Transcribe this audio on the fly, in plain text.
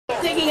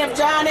memory of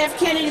John F.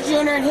 Kennedy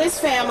Jr. and his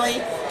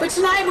family. But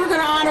tonight we're going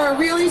to honor a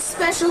really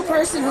special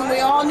person whom we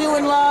all knew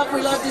and loved.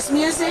 We loved his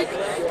music.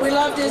 We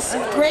loved his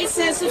great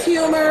sense of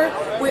humor.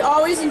 We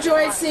always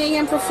enjoyed seeing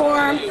him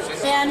perform.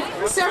 And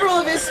several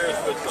of his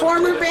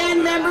former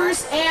band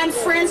members and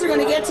friends are going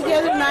to get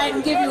together tonight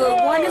and give you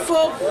a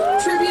wonderful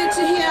tribute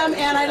to him.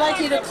 And I'd like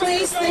you to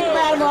please think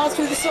about him all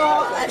through the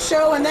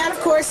show. And that, of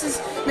course, is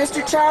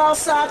Mr. Charles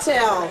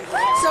Sawtelle.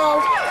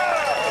 So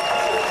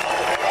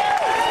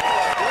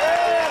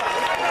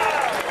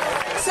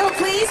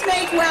please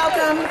make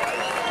welcome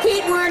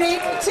Pete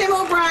Wernick, Tim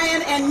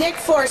O'Brien, and Nick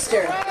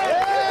Forster.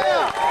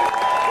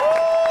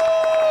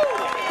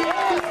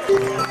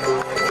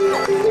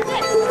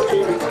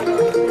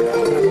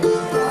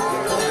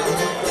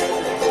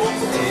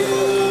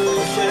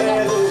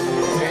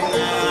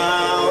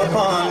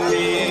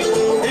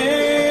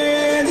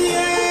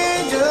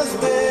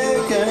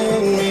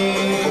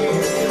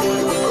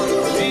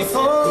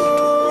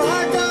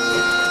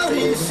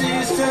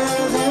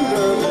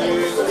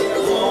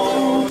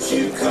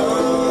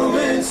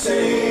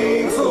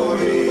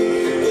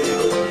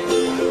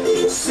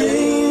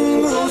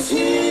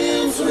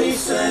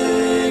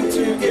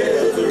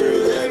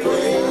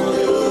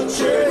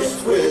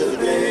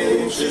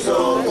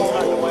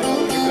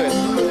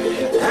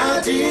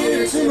 How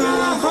dear to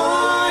my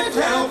heart,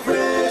 how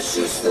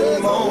precious the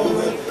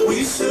moment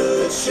we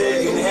stood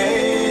shaking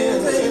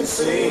hands and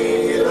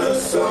singing a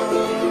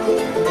song.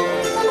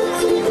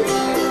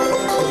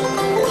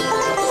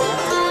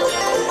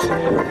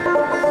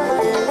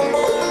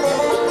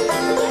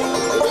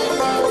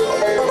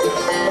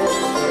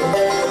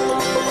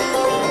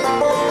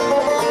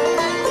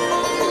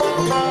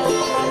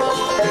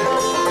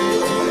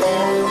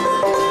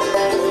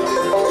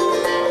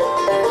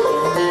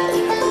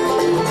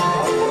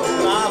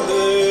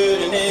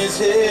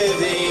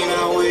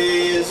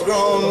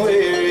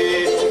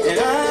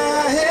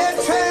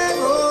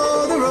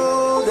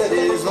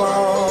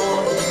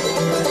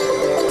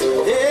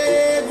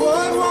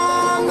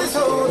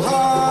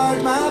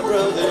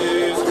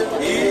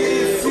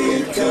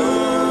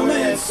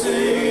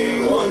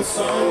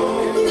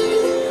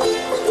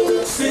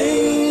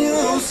 Sing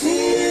those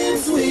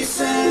hymns we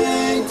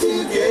sang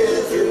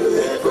together,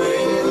 that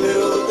quaint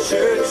little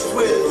church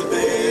with the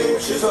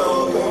benches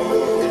all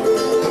warm.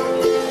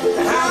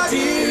 How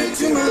dear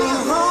to my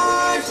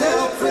heart,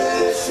 how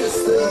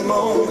precious the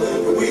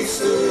moment we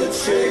stood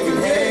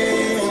shaking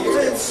hands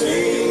and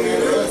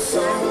singing a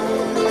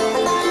song.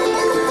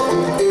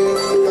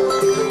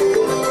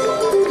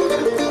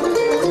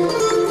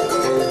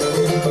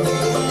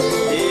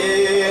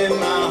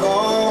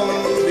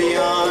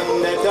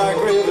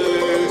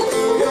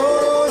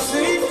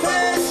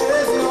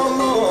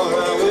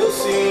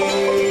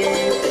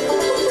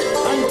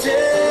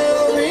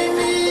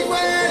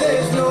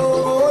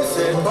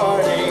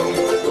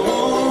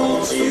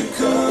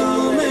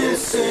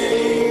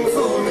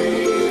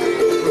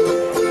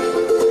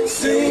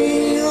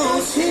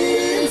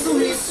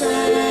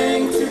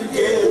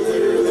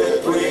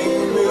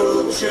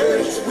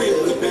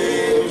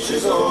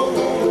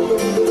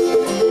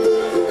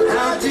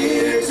 How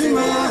dear to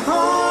my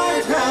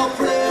heart, how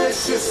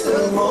precious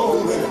the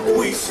moment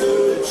we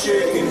stood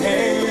shaking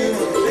hands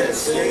and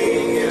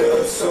singing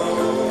a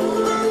song.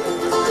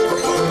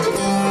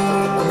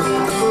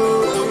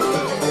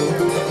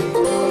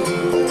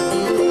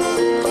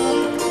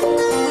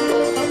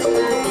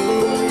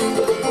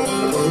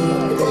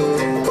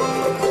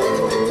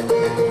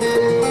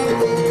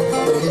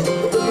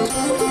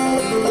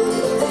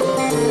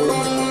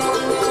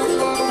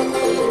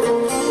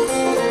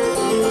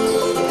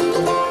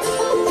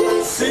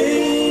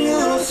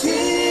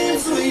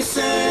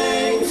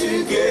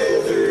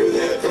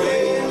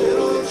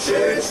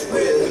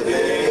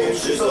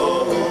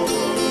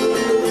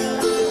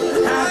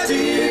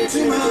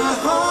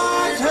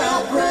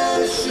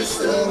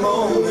 The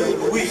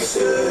moment we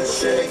stood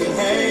shaking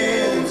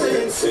hands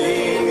and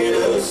singing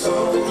a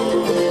song.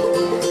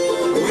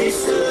 We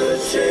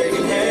stood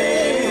shaking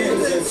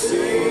hands and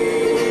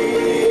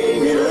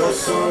singing a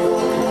song.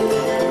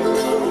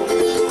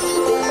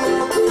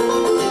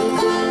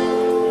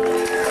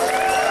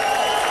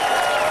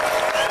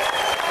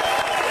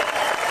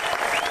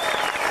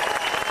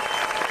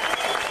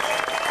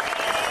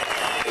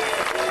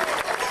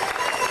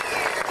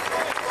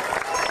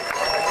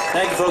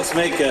 Thank you, folks.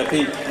 Make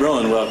Pete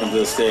Rowan welcome to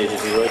the stage,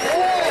 if you would.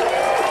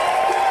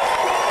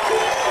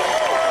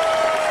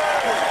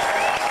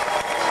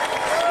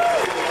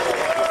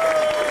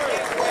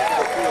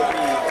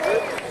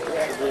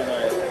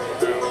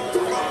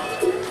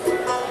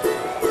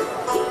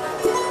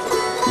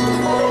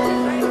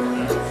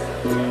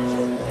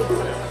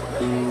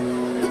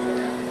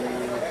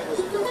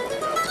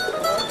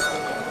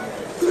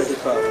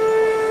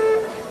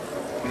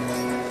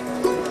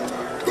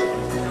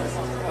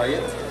 Are you?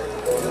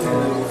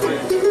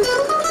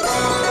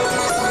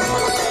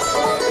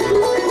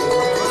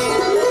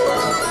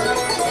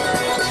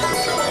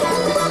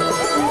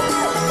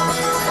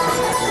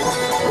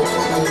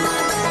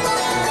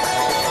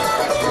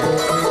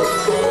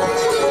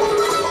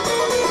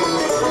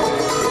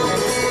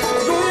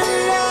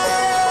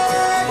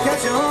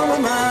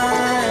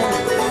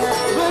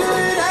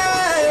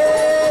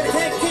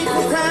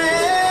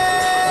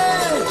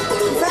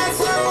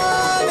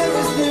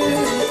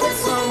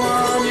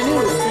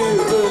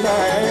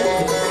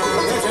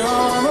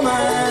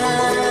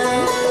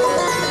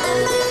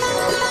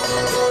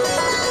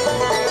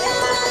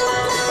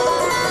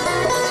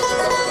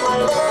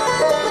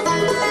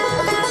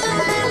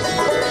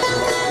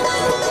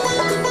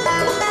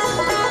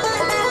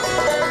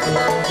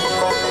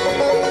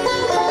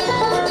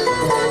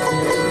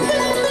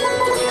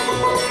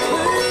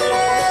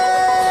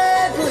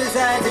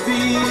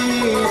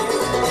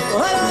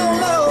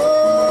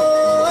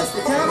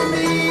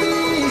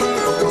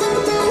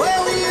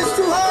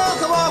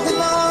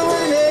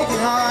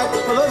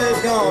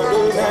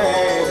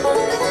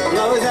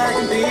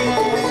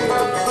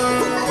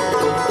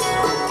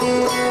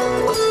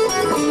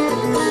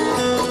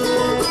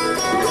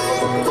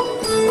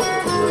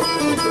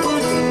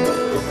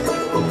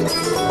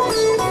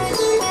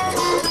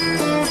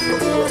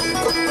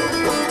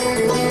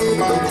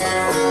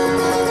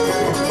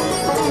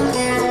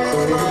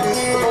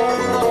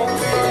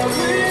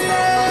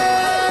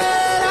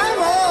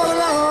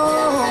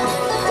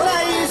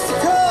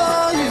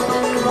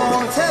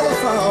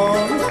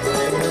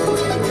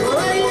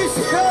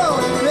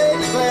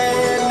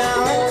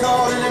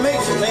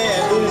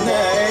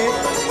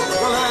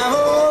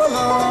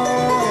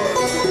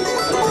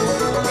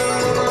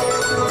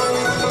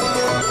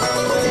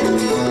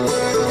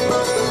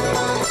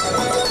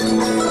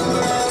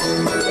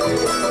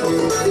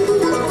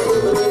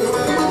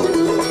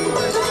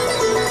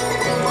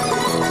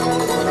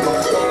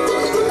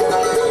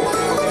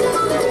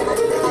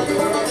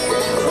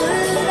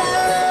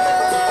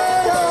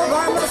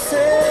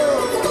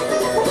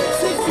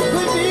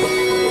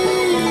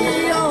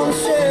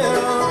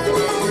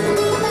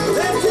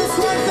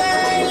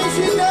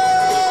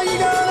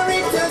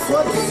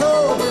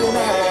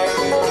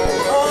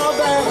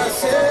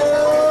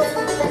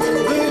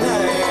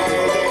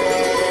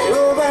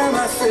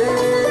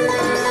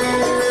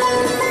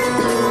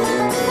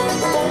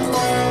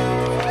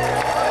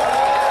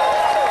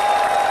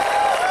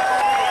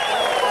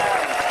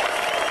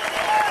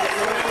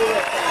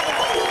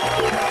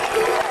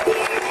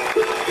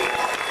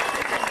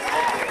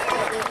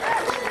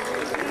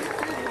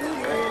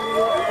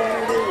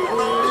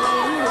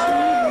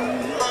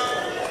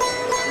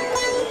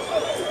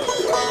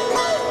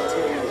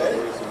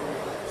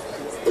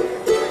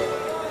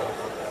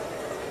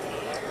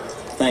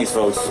 Thanks,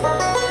 folks.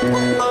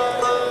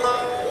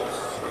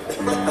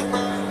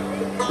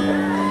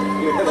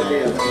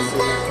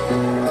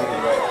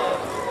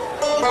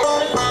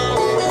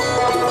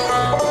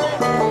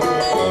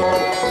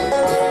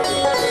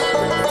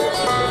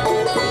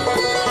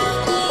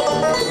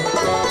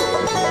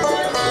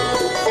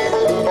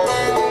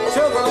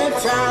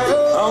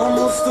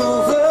 Almost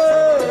over,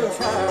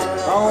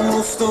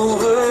 almost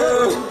over,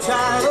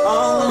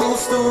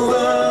 almost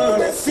over.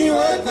 Let's see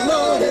what the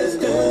Lord has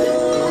done.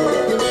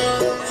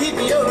 Keep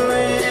your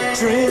land,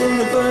 trim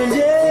the burn,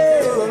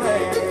 yeah,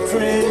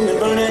 trim the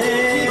burn,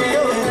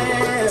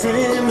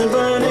 trim the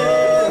burn.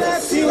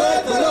 Let's see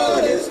what the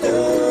Lord has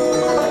done.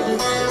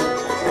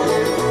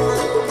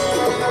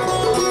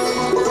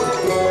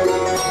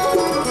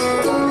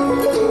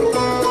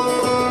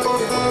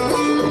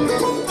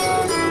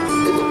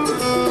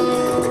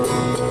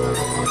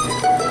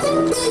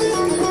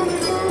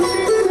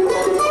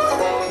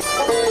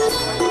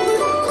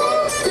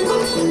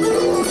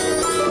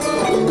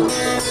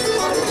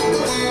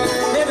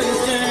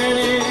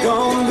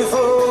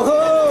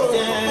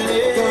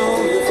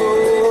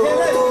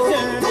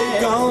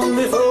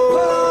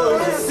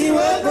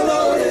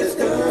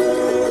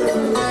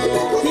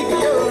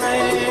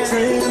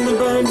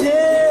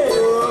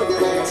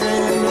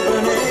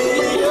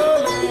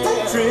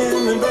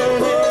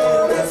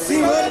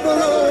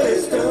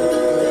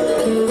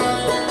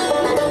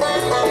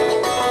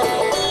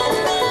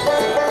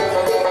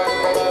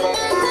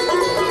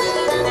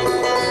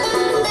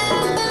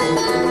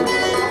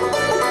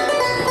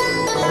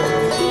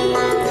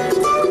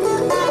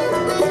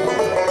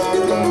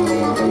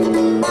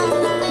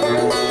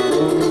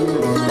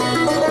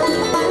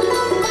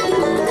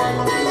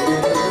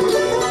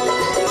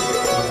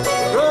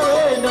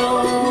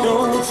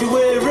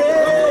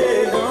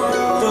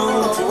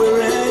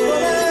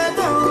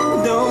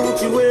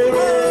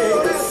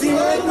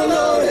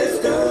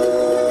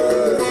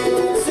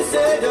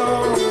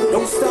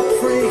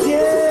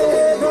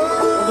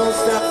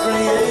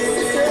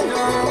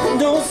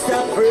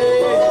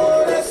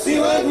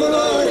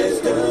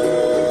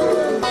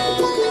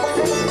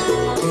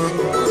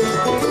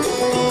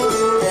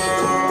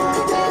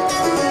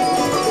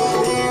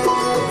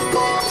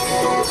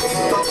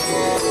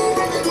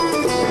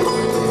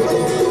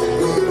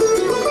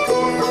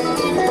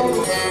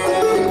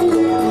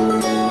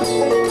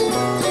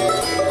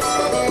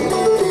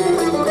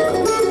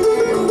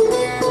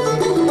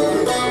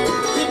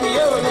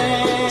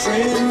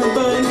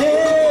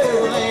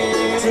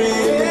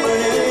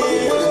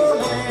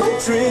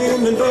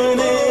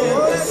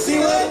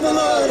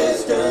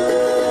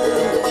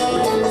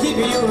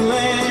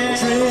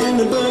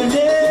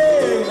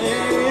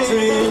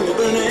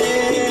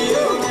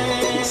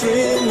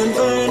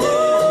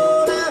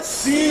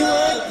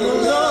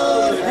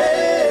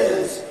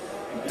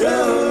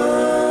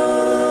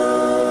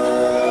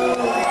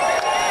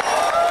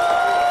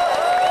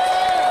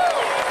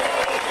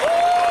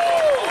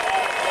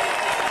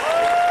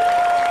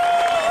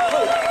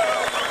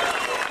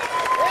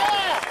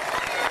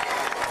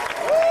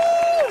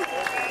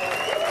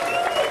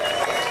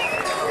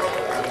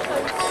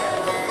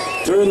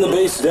 Turn the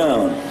bass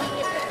down.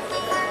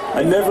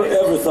 I never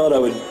ever thought I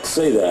would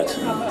say that.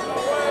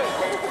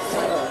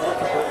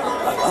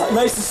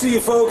 Nice to see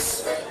you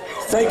folks.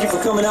 Thank you for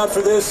coming out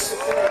for this.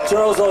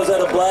 Charles always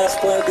had a blast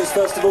playing at this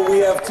festival. We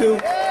have too.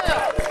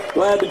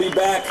 Glad to be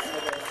back.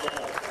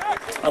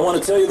 I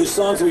want to tell you the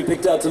songs that we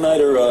picked out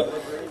tonight are,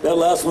 that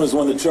last one is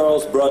one that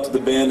Charles brought to the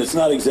band. It's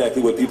not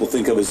exactly what people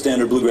think of as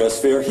standard bluegrass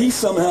fare. He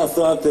somehow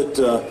thought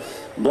that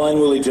Blind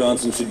Willie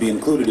Johnson should be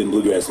included in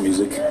bluegrass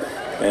music.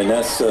 And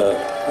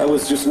that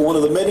was just one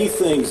of the many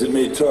things that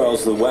made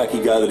Charles the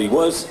wacky guy that he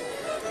was.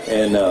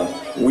 And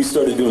we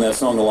started doing that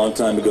song a long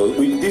time ago.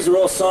 These are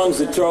all songs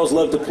that Charles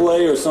loved to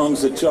play, or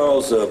songs that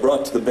Charles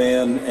brought to the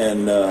band.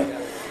 And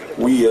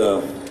we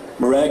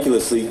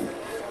miraculously,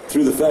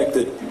 through the fact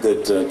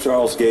that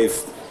Charles gave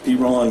Pete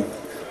Rowan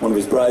one of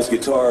his Rize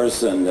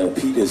guitars, and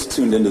Pete is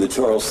tuned into the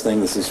Charles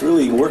thing, this is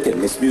really working.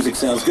 This music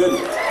sounds good.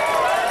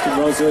 Pete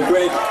Rowan's doing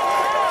great.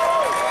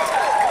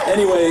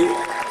 Anyway,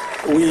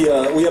 we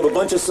have a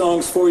bunch of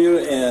songs for you,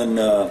 and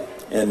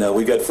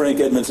we got Frank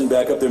Edmondson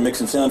back up there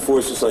mixing sound for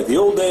us, just like the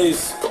old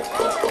days.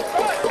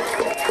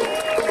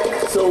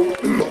 So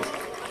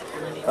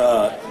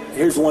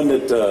here's one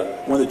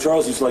that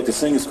Charles used to like to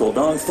sing. It's called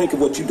 "Darn, Think of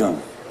What You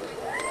Done."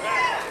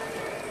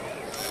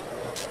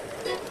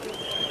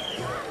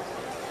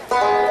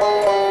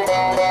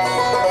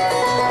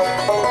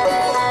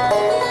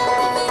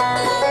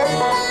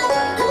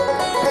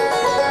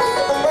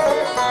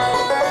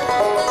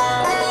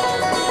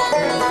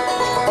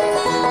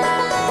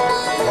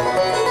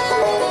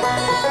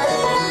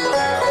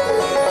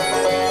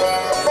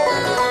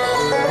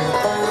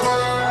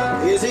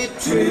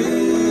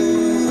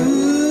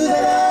 True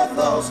that I've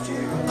lost you.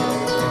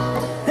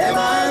 Am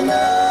I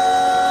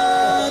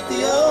not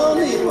the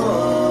only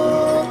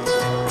one?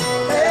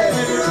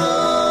 After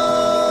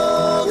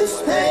all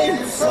this pain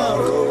and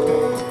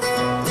sorrow,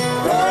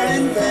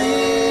 darling,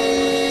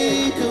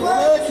 think of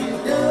what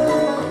you've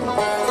done.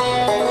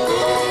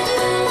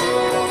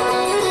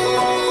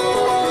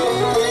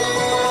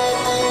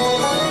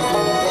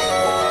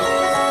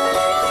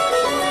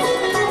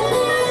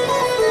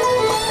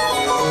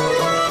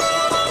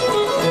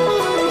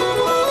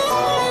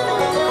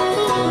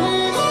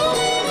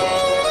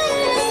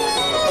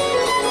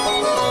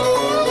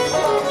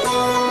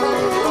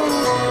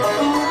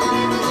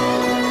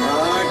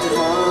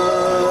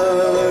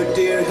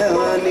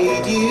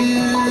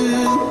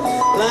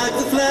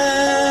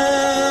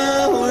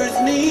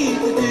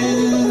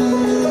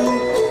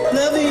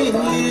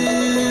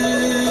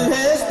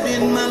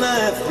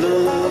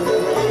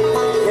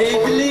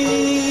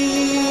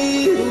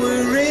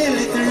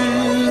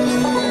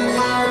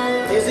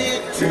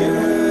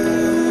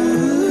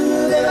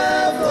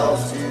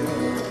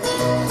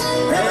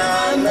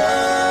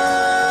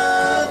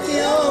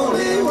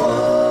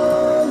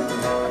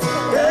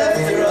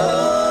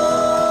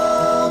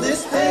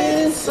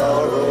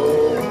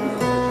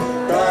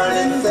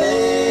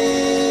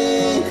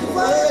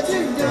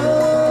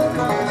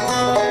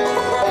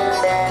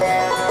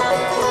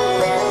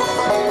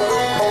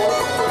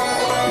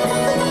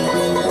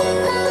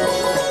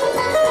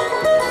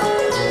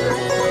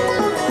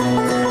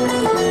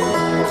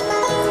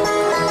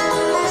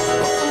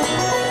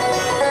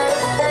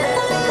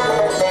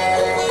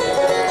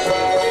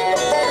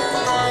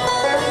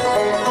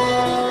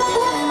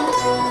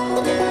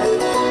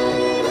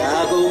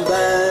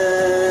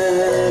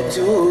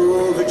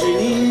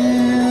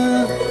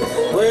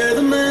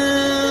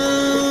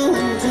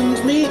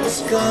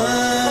 was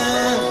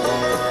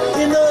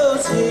gone. In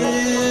those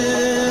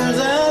years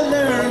I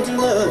learned to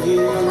love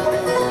you.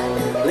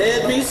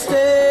 Let me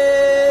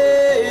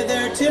stay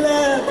there till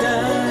I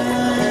die.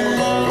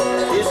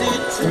 Is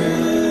it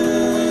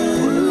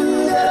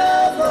true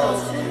that I've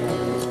lost you?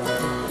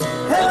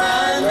 Am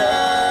I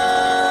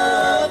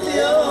not the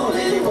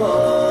only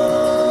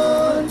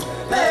one?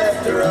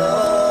 After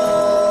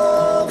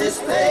all this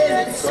pain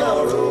and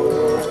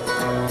sorrow,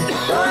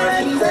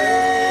 I can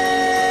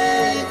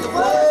think of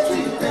what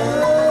you've done.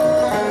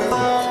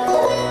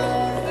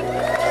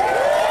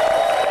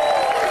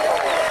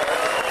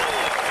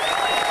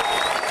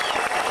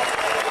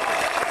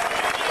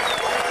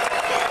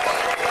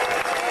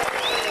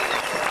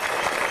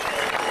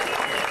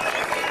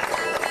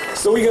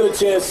 So we got a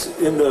chance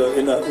in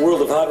the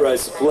world of Hot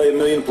Rice to play a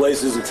million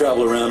places and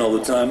travel around all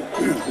the time.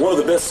 One of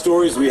the best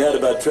stories we had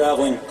about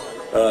traveling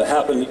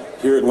happened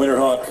here at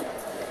Winterhawk,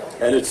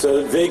 and it's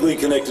vaguely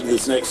connected to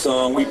this next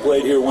song. We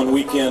played here one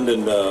weekend,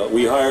 and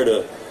we hired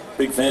a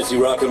big fancy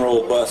rock and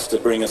roll bus to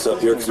bring us up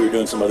here because we were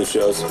doing some other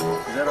shows.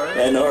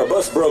 And our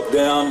bus broke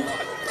down,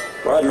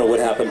 or I don't know what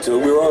happened to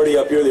it. We were already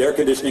up here, the air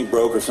conditioning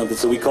broke or something,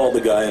 so we called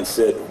the guy and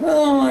said,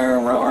 well,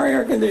 our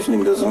air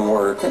conditioning doesn't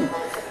work. And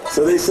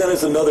so they sent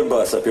us another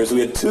bus up here. So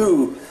we had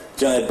two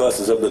giant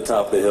buses up the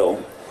top of the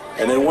hill.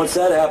 And then once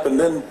that happened,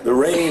 then the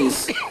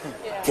rains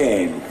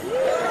came.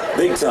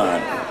 Big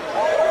time.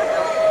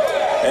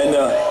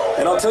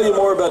 And I'll tell you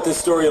more about this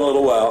story in a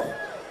little while.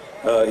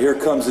 Here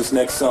comes this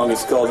next song.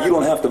 It's called You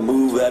Don't Have to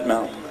Move That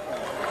Mountain.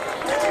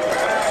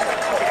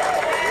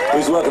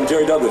 Please welcome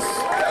Jerry Douglas.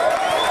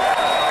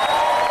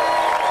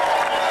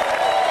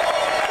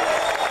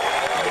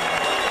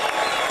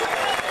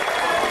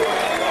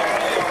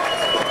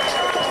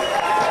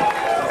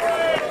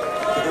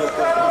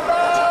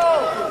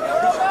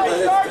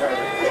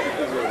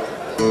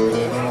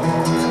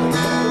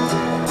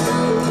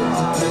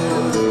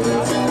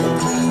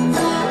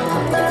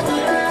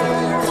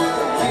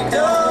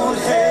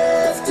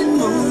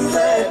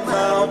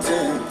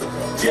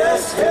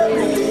 Just help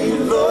me,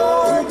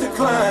 Lord, to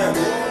climb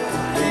it.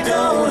 You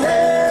don't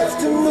have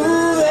to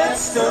move that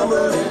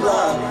stumbling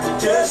block.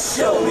 Just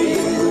show me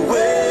the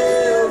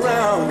way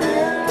around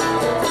it.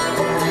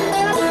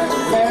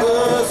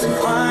 Must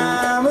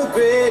climb a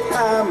great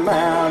high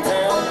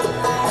mountain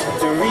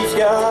to reach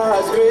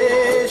God's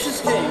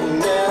gracious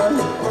kingdom.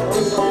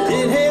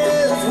 In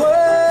His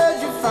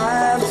word you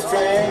find the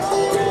strength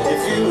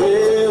if you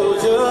will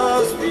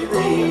just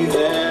believe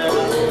them.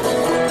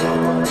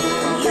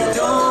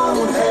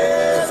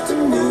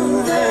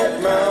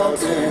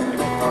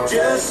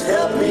 Just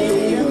help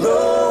me,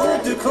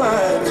 Lord, to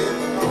climb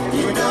it.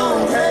 You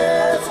don't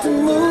have to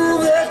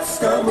move that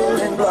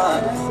stumbling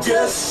block.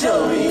 Just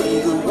show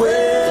me the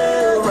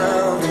way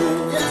around it.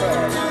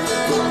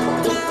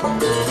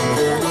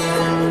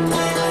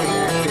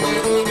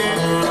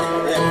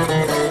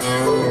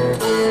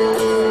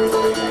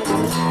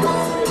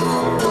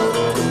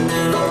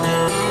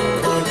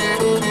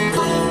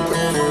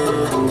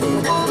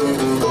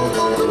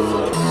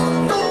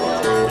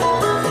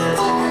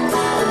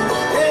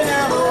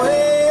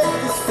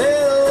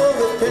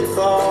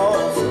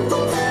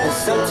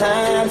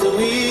 Sometimes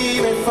we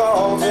even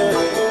falter.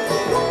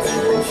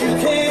 You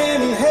can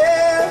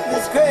have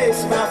this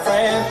grace, my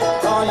friend,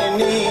 on your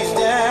knees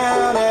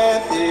down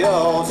at the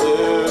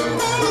altar.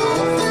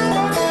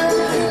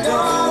 You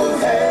don't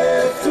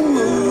have to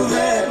move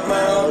that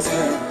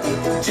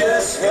mountain.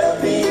 Just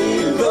help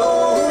me,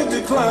 Lord,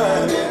 to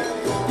climb it.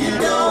 You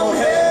don't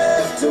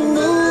have to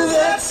move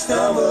that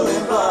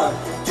stumbling block.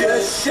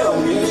 Just show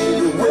me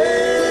the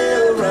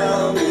way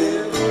around it.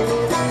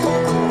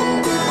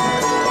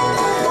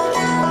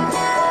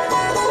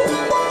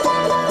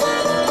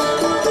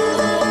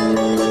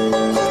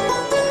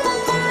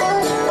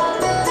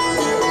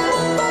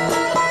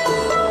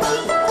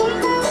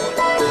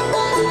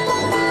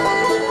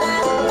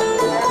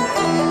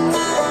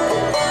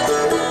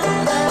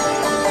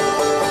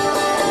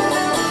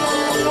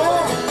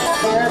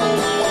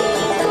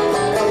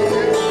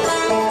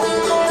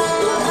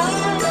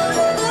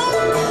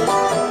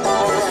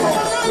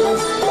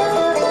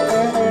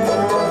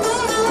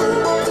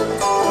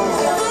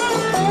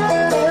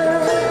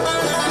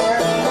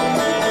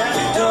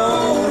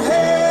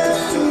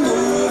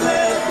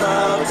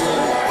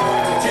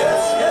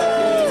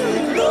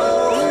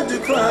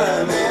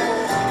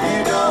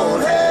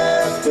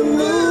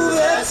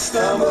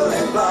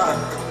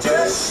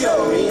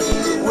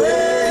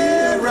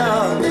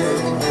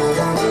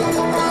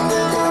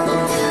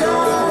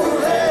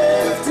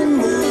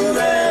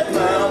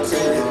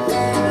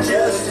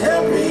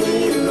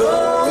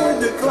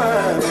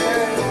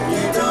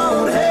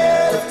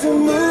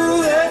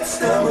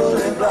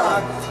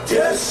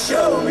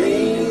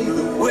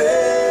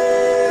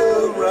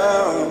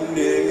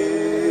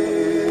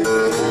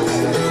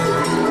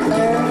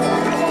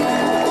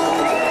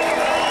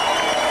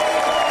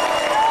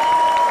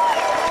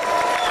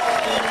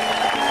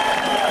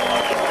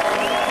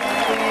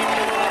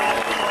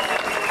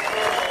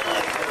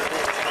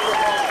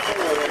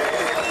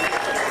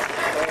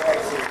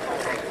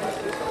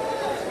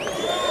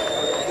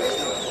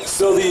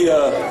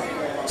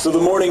 So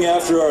the morning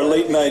after our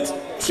late night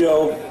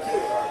show,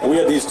 we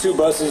had these two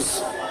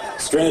buses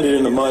stranded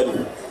in the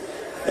mud,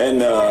 and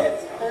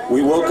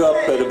we woke up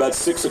at about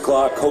 6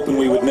 o'clock hoping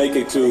we would make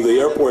it to the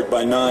airport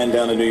by 9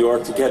 down in New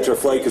York to catch our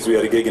flight because we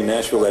had a gig in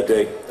Nashville that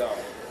day.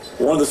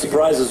 One of the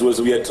surprises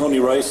was we had Tony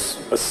Rice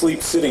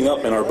asleep sitting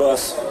up in our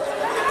bus,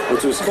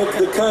 which was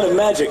the kind of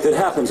magic that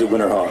happens at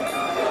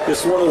Winterhawk.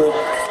 Just one of the,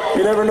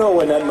 you never know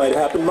when that might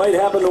happen. Might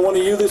happen to one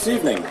of you this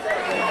evening.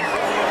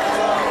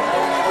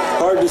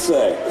 Hard to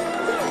say.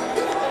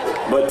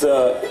 But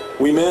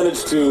we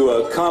managed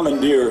to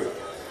commandeer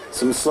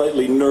some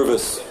slightly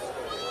nervous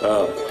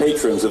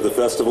patrons of the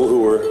festival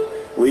who were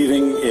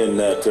leaving in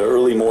that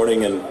early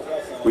morning, and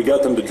we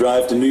got them to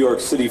drive to New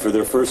York City for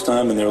their first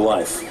time in their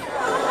life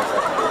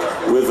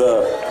with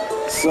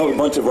a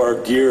bunch of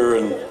our gear,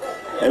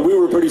 and we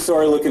were a pretty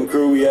sorry-looking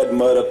crew. We had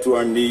mud up to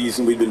our knees,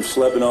 and we'd been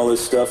schlepping all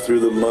this stuff through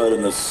the mud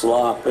and the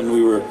slop, and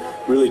we were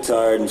really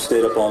tired and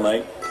stayed up all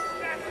night.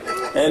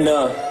 And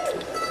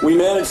we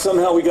managed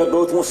somehow, we got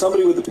both,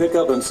 somebody with a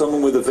pickup and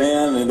someone with a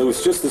van, and there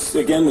was just this,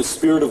 again, the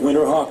spirit of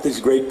Winterhawk, these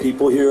great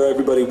people here,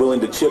 everybody willing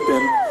to chip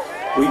in.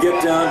 We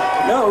get down,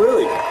 no,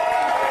 really,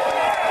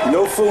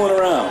 no fooling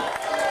around.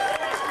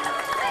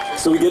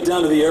 So we get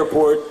down to the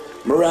airport,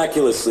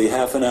 miraculously,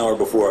 half an hour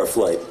before our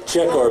flight,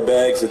 check our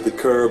bags at the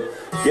curb,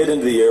 get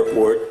into the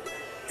airport,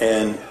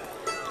 and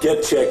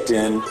get checked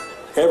in,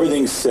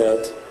 everything's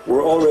set,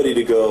 we're all ready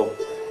to go,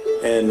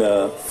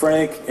 and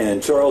Frank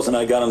and Charles and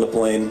I got on the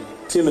plane.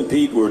 Tim and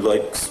Pete were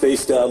like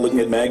spaced out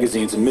looking at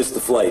magazines and missed the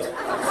flight.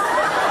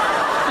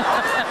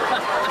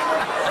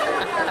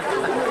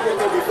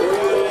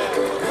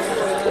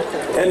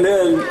 And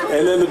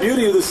then the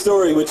beauty of the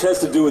story, which has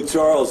to do with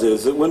Charles,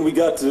 is that when we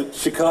got to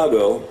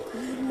Chicago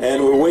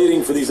and we're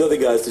waiting for these other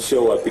guys to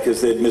show up because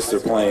they'd missed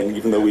their plane,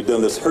 even though we'd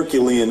done this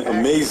Herculean,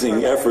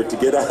 amazing effort to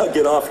get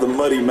off the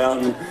muddy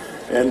mountain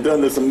and done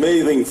this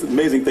amazing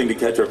thing to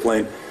catch our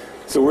plane.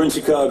 So we're in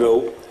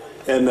Chicago,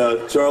 and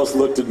Charles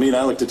looked at me and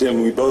I looked at him,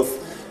 and we both,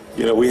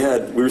 you know, we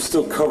were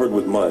still covered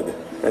with mud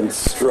and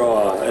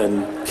straw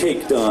and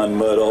caked on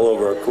mud all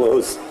over our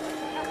clothes.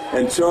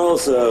 And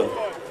Charles,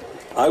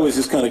 I was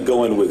just kind of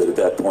going with it at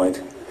that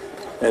point.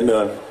 And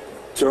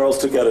Charles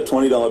took out a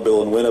 $20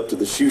 bill and went up to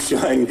the shoe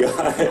shine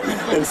guy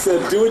and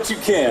said, "Do what you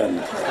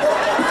can."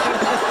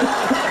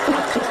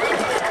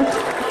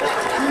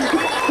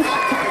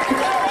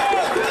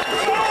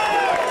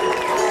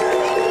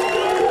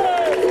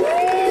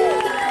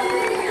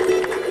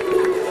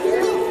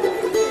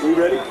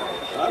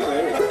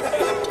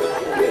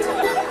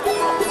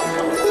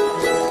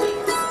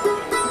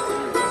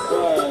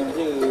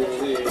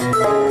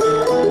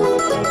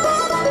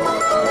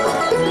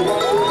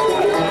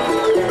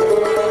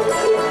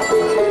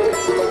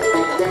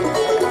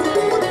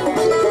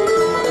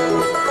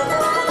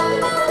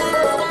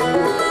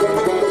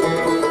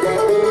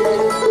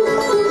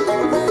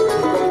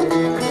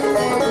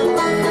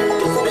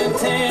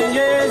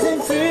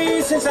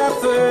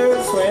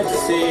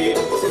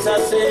 Since I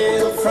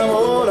sailed from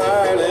old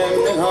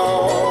Ireland and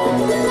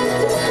home,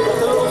 but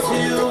those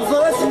hills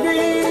lush and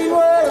green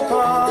were a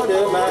part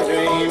of my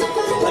dream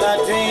when I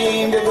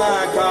dreamed of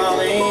my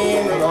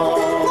calling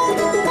alone.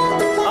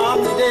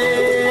 On the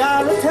day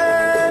I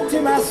returned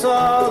to my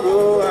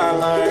sorrow, I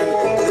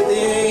learned that the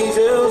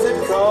angels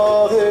had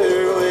called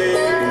her away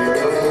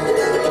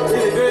to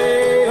the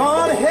great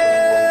haunted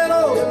hill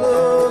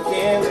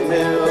overlooking the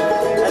mill.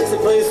 That's the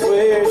place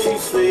where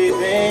she's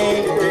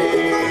sleeping today.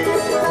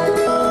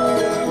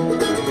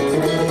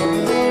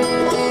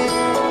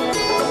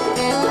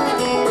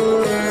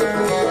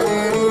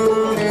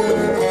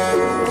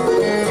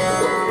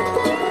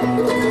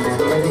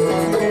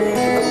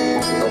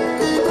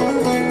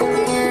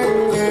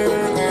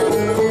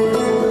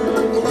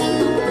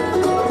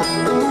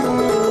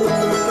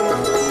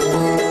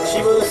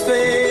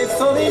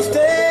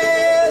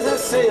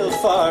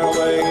 Far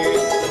away,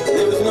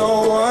 there was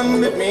no one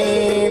but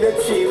me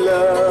that she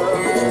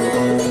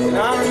loved. And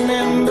I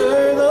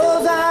remember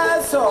those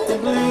eyes, soft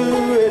and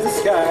blue as the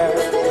sky,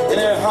 and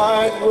her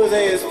heart was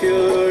as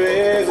pure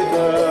as a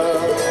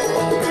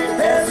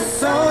dove. As the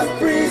soft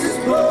breezes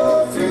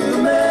blow through the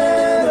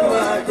meadow,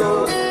 I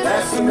go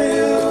past the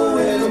mill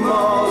with the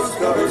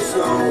moss-covered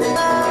snow.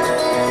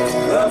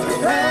 Up the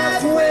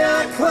pathway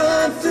I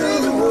climb through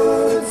the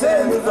woods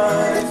and the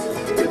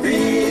vines to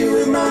be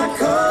with my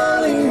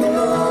calling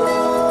alone.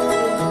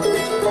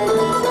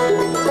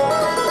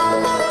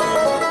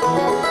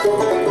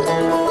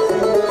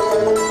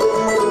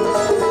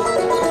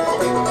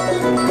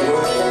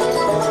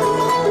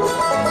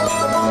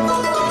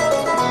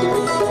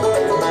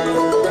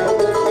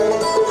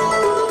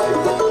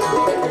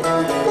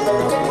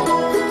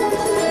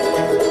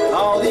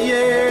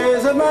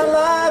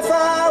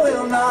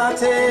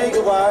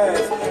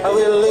 I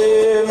will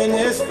live in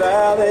this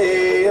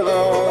valley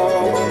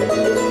alone,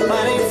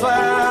 planting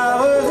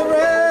flowers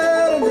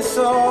around the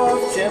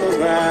soft, gentle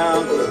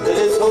ground that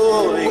is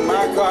holding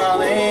my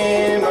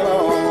calling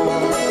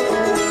alone.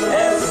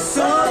 As the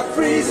soft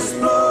breezes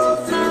blow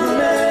through the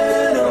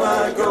meadow,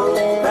 I go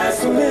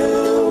past the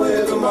mill with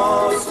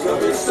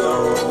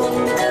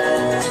cobblestone.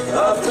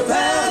 Up the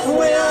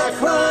pathway I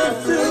climb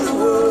through the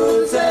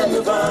woods and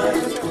the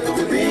vines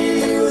to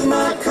be with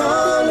my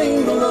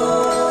calling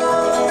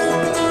alone.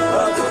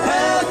 Up the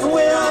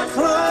pathway I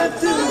climb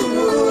through the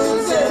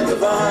woods and the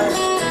vines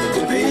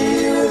to be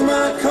with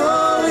my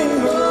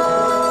calling alone.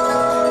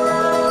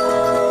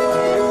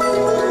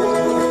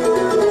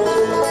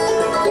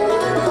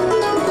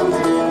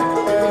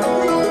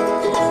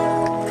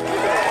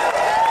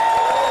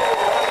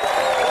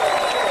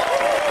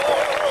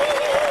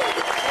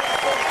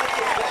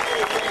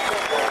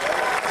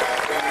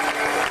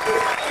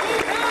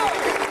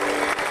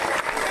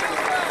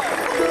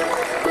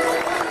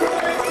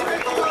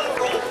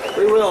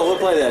 We'll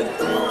play that.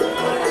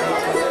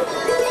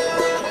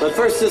 But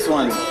first this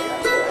one.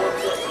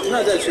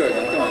 Not that short,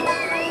 come on.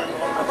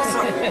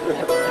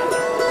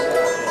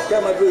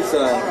 Got my boots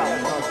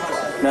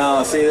on.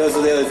 Now, see, those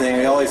are the other thing.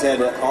 We always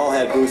all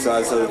had boots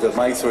on so that the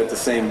mics were at the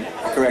same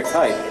correct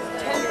height.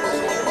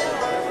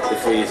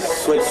 If we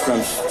switched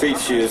from street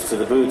shoes to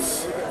the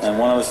boots and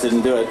one of us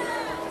didn't do it,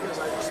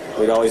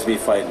 we'd always be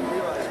fighting.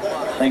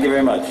 Thank you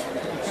very much.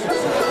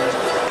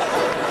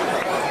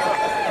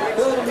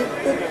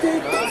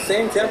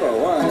 Same tempo.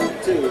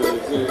 1, 2,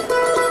 3.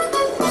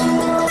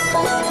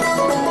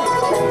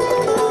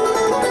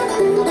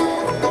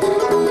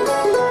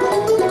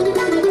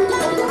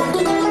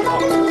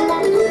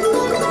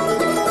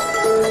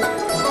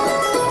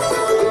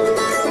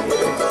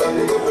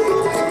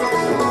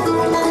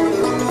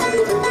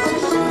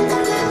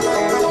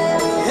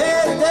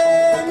 Hey,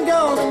 today I'm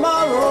gone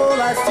tomorrow.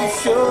 Life's too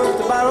short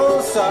to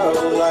borrow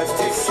sorrow. Life's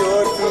too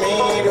short for me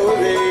to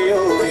worry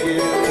over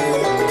you.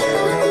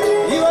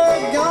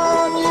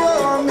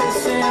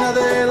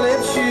 Other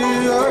lips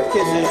you are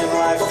kissing.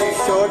 Life's too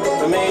short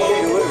for me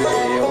to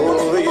worry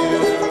over you.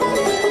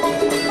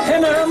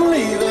 And I'm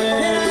leaving,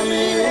 and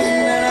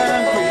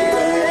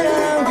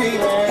I'm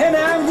grieving, and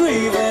I'm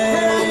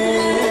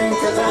grieving,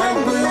 'cause I'm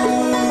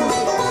blue.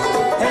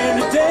 And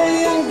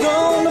today and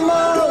gone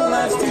tomorrow.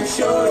 Life's too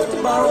short to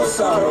borrow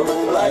sorrow.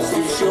 Life's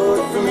too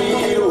short for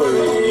me to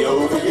worry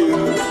over you.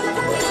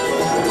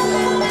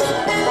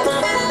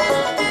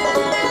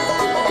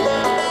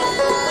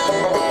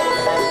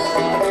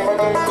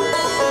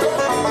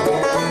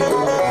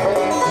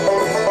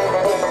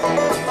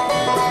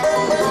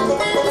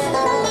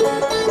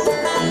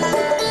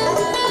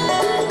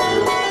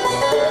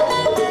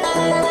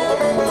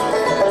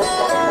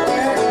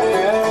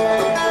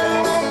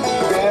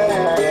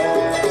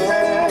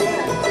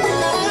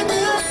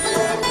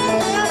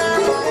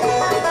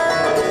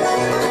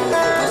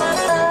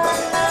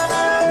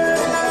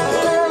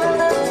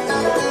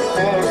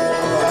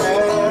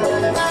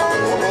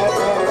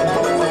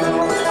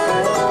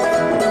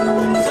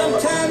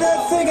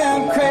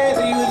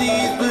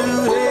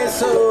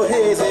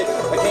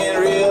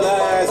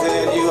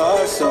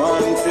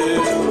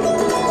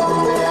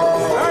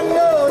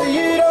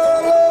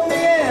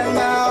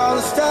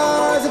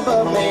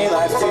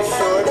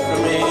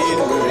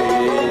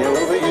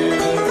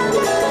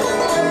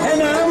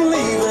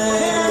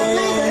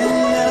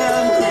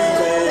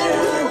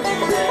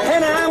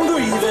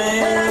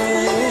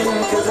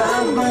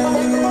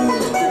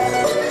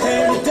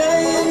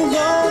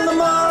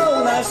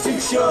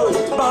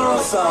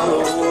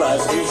 Sorrow,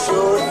 life's too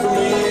short for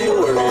me to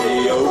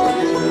worry over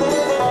you.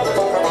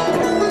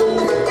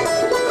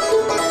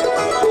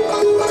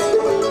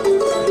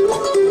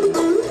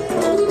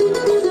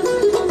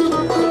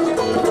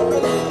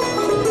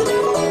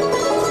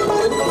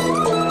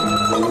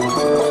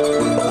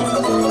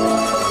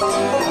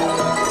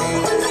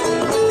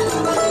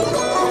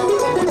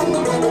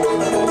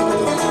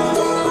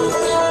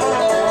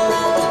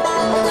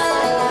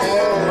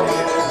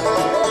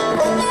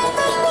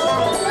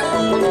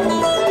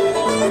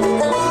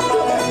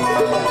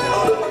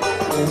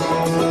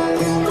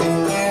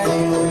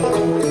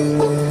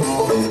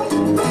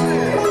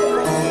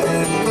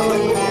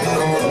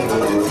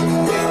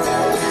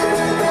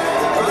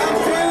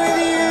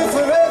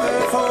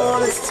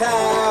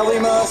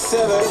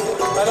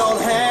 I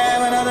don't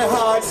have another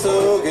heart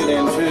so good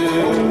and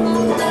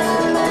true.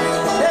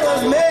 That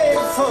was made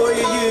for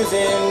you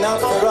using, not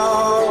for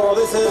all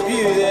this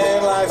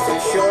abusing. Life's too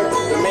short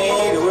for me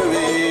to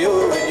worry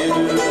over you.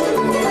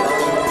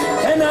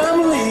 And I'm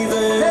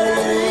leaving,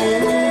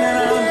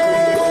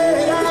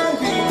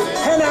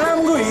 and I'm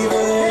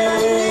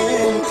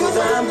grieving, 'cause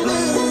I'm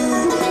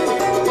blue.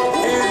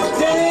 Every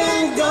day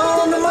ain't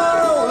gone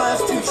tomorrow.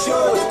 Life's too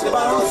short to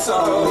borrow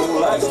sorrow.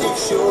 Life's too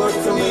short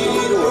for me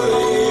to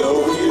worry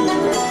over you.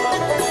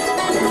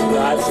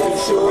 Life's too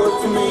short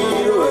for me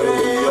to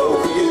worry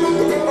over you.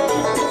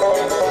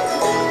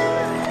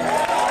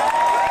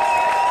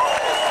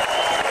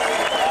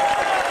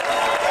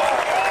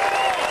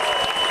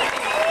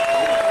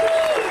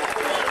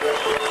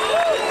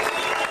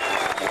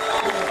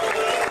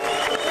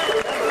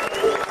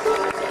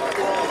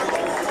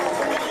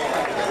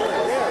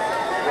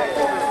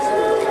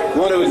 I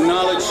want to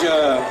acknowledge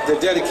the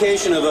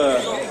dedication of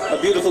a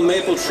beautiful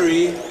maple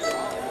tree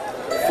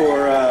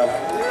for a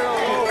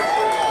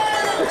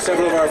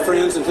several of our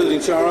friends,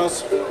 including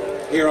Charles,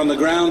 here on the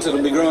grounds.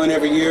 It'll be growing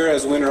every year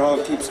as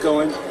Winterhawk keeps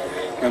going,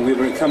 and we've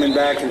been coming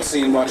back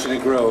and watching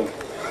it grow.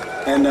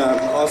 And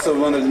also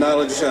want to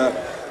acknowledge a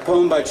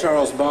poem by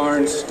Charles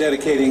Barnes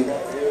dedicating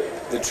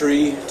the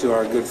tree to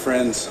our good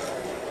friends.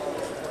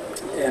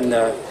 And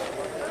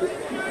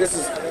this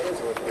is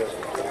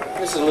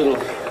a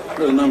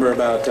little number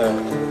about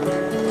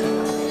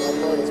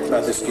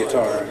this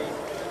guitar.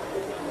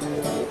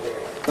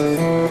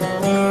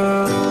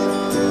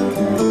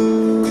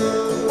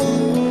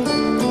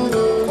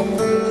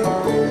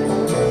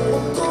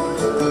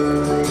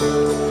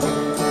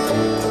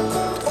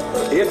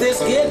 If this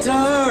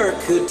guitar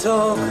could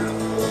talk,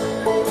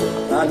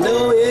 I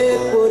know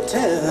it would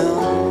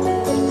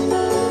tell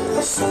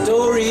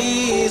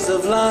stories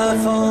of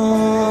life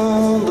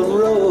on the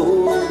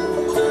road.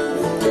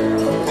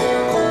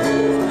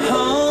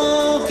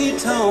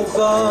 Honky-tonk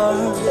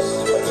bars,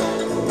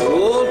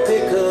 old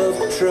pickup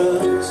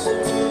trucks,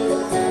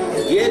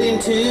 get in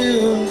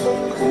tune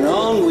and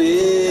on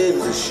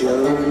with the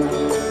show.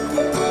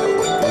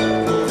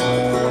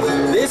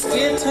 This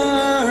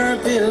guitar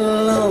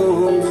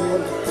belonged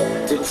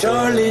to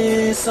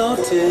Charles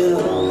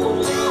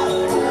Sawtelle,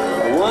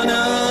 one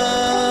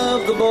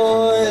of the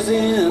boys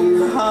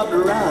in Hot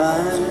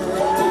Rize.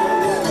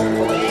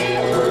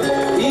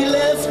 He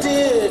left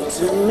it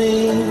to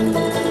me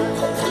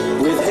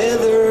with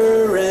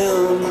Heather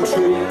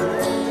Roundtree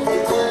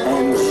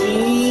and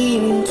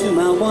Jean, to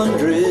my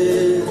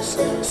wondrous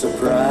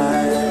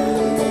surprise.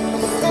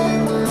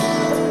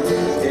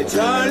 Hey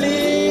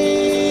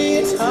Charlie,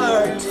 it's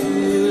hard to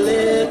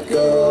let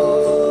go.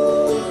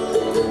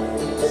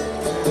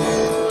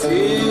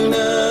 Tune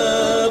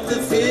up the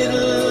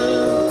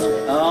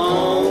fiddle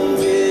on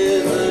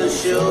with the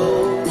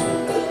show.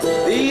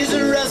 These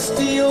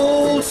rusty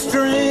old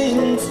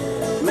strings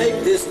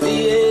make this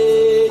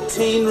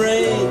D18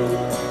 ring,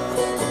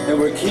 and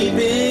we're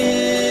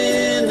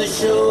keeping the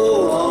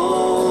show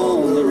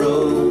on the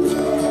road.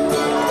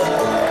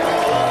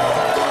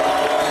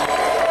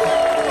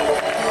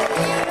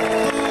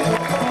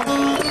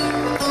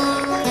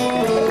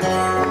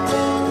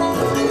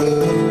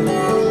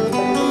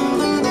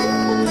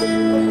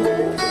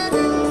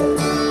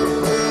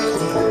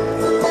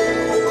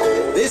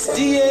 This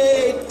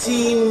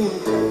D18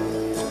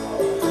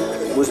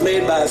 was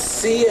made by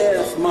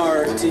C.F.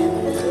 Martin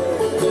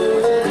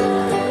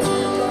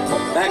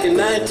back in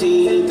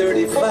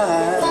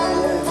 1935.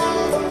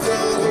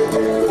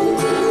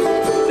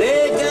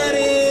 They got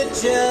it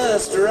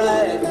just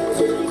right,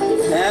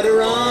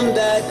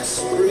 Adirondack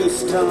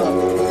spruce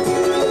top,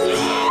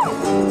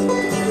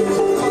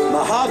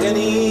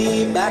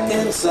 mahogany back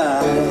and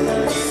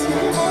sides.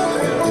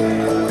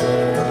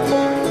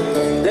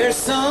 There's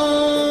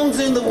songs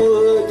in the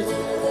wood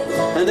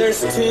and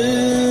there's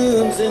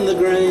tunes in the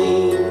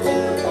grain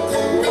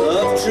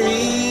of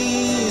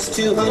trees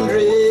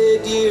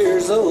 200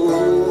 years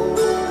old.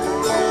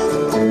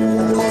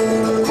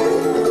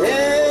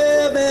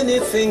 Ebony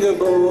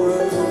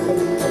fingerboard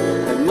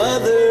and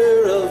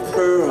mother of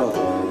pearl,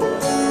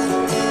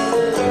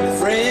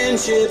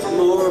 friendship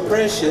more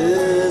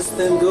precious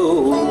than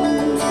gold.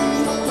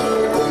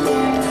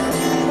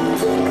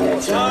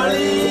 And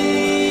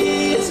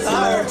Charlie, it's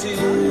hard to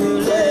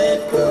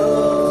let go.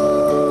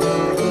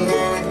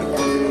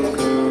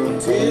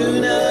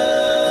 Tune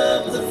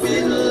up the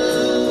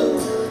fiddle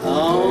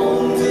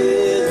on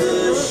with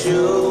the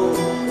show.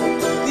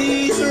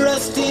 These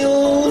rusty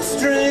old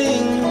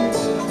strings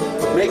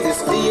make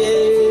this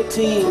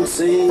D18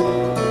 sing.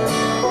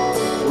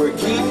 We're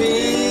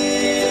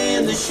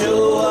keeping the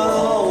show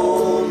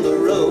on the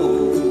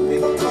road.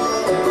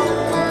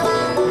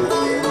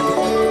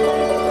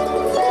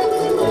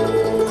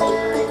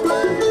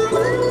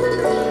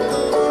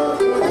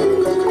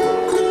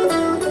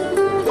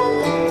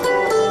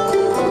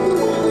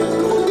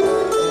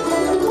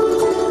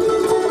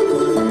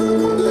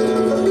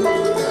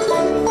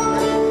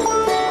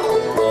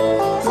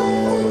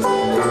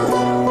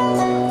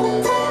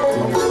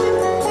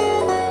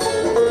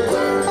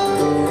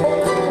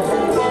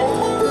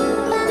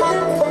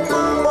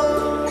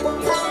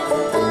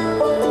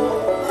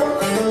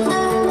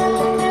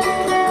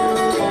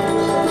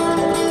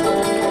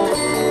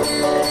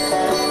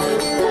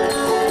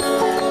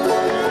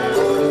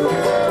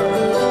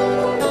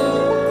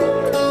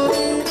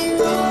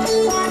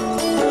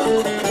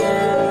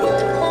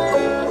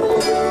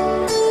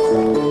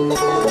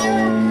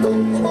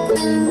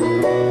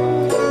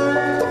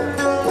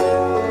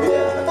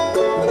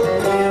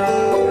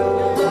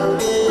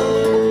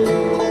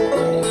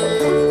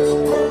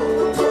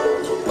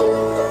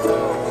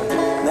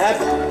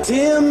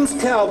 Tim's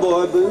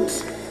cowboy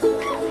boots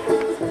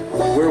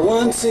were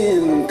once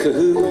in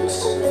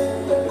cahoots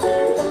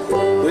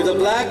with a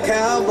black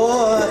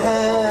cowboy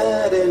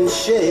hat and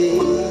shade.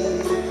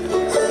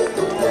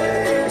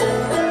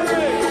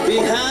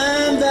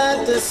 Behind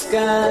that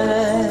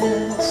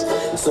disguise,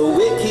 so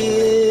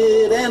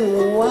wicked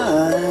and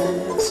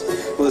wise,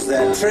 was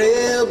that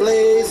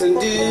trailblazing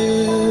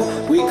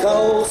dude we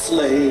call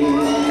Slade.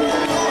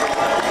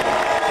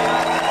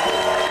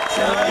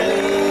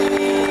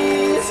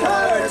 Charlie, it's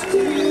hard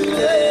to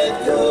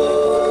let go.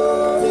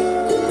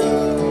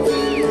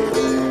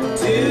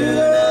 Tune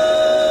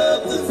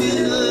up the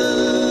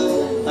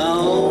fiddle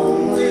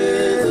on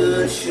with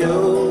the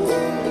show.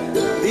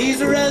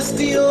 These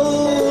rusty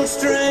old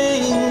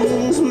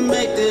strings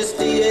make this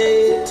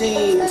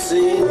D18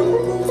 sing,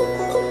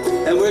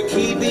 and we're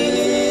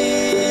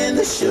keeping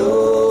the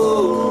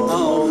show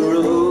on the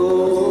road.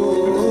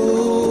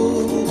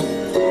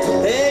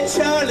 Hey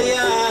Charlie,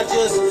 I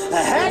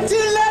had to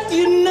let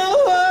you know.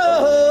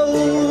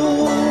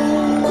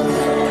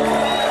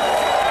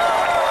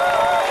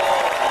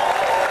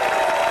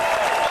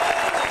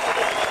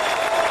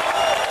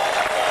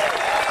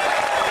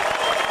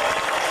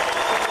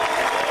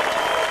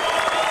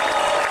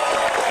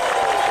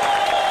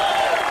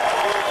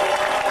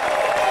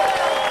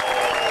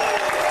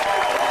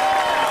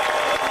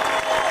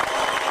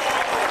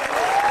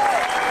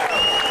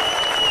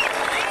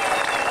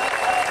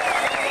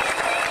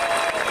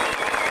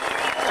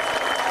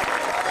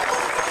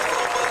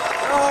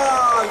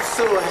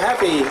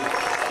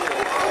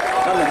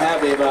 I'm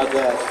happy about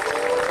that.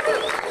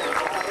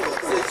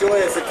 It's a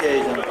joyous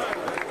occasion.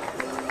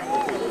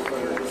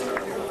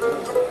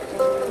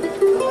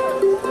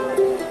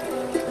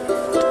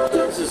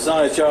 This is a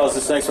song of Charles.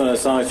 This next one is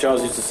a song that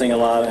Charles used to sing a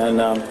lot,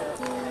 and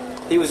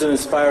he was an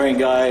inspiring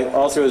guy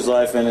all through his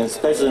life, and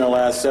especially in the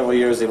last several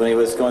years when he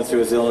was going through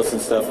his illness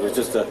and stuff. It was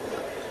just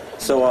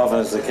so often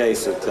is the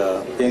case that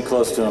being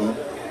close to him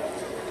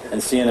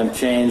and seeing him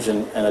change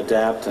and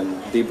adapt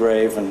and be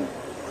brave and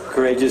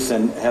courageous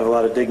and have a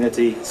lot of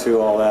dignity through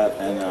all that,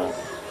 and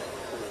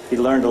he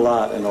learned a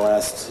lot in the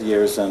last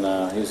years, and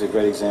he was a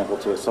great example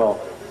to us all.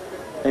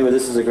 Anyway,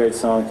 this is a great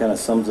song, kind of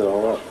sums it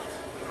all up.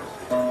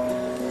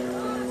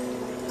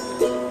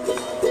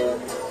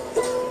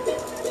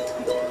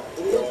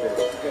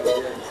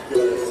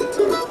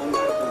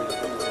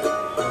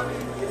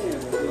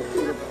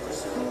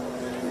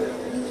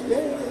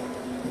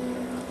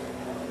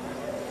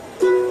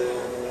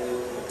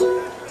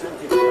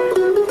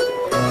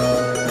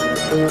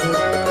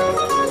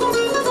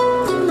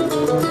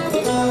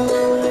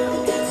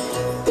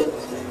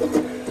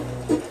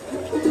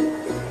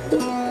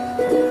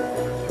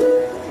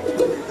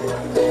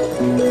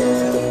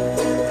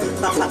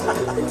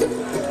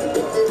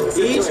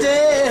 Each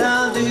day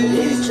I'll do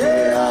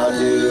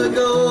a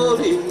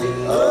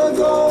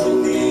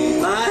golden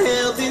deed. My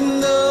help in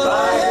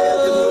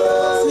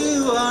those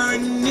who are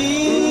in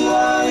need.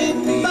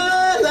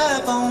 My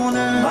life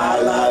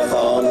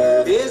on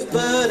earth is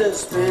but a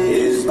span.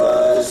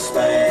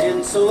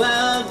 And so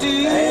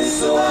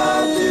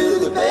I'll do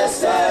the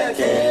best I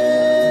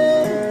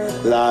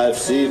can.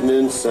 Life's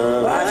evening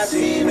sun is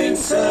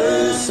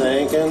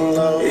sinking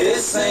low.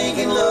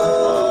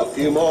 A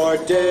few more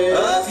days,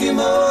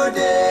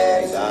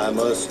 I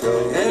must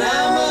go, and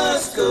I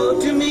must go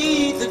to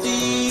meet the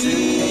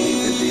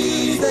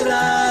deeds that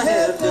I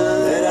have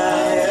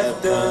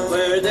done,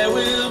 where there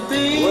will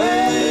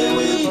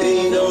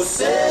be no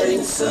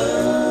setting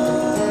sun.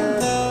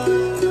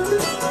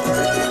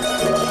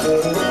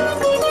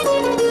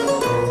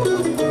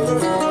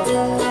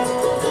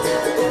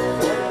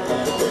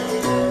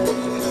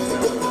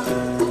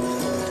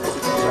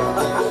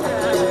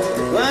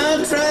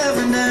 I'm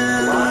traveling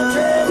now,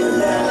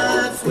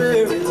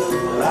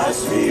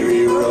 life's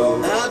weary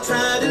road. I'll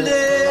try to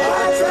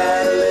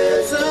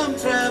live some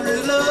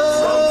travelers low.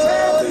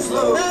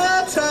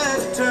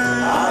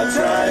 I'll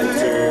try to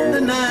turn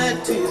the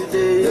night to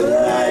day.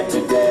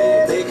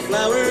 Make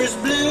flowers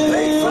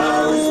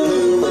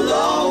bloom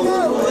along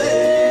the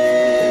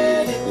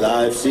way.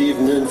 Life's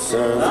evening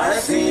sun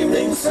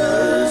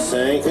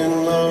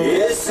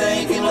is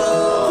sinking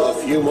low. A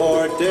few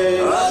more days,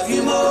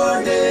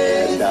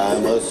 and I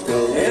must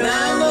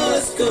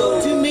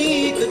go, to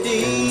meet the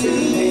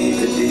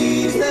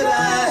deeds that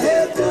I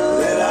have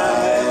done,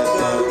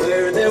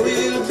 where there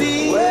will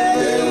be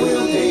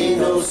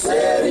no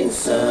setting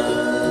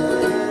sun.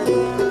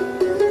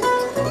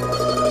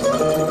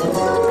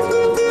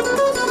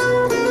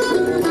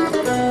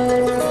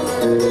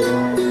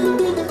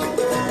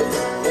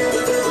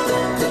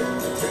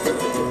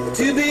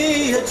 To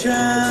be a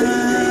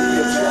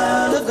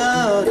child of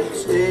God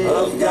each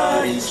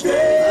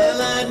day. My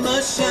light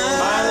must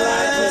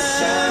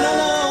shine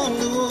along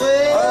the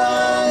way.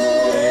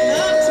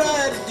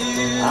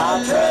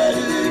 I'll try to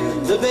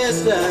do the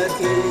best I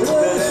can.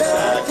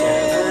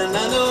 And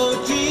I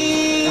know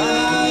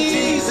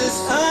Jesus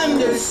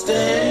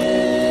understands.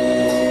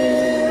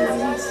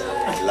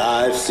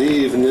 life's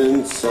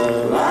evening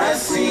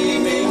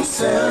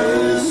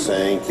sun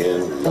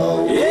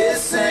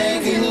is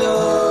sinking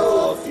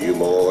low. A few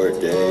more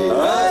days,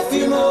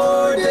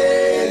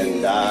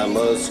 and I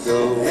must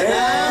go,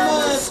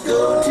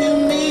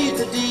 to meet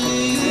the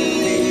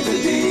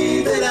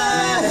deed that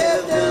I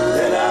have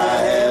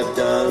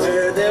done,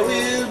 where there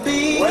will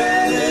be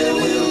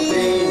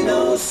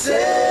no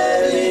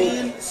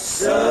setting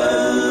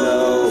sun,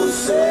 no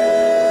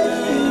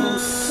setting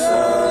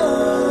sun.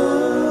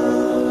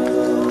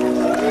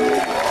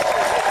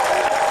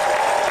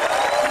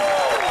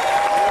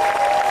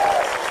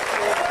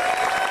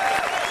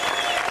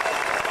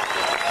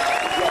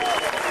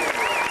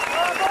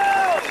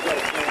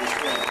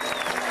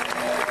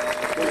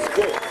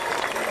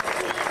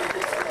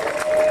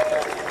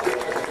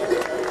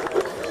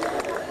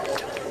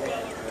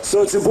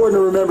 So it's important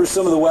to remember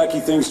some of the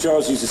wacky things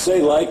Charles used to say,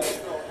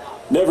 like,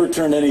 never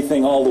turn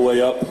anything all the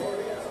way up.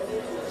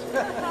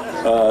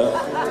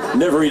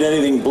 Never eat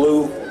anything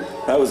blue.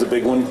 That was a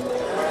big one.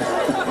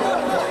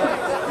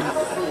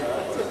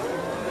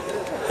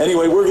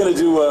 Anyway, we're going to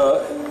do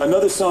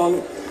another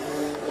song,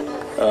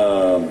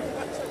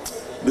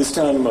 this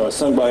time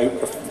sung by a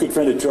good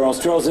friend of Charles.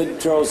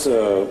 Charles,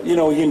 you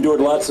know, he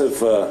endured lots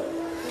of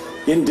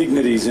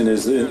indignities in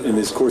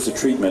his course of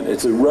treatment.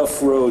 It's a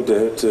rough road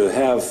to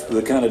have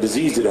the kind of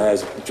disease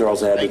that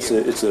Charles had. It's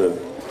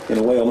in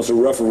a way almost a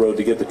rougher road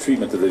to get the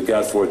treatment that they've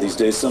got for it these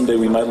days. Someday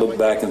we might look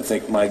back and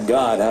think, my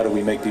God, how do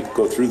we make people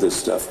go through this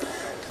stuff?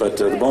 But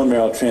the bone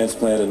marrow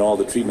transplant and all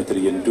the treatment that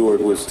he endured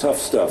was tough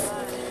stuff.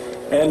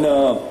 And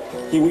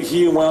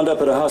he wound up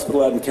at a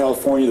hospital out in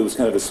California that was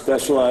kind of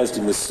specialized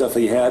in this stuff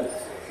he had.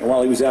 And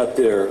while he was out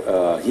there,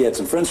 he had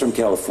some friends from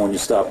California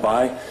stop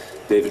by,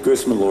 David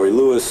Grisman, Laurie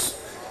Lewis,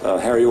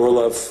 Harry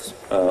Orlov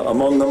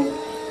among them.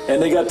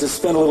 And they got to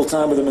spend a little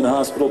time with him in the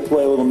hospital,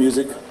 play a little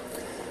music.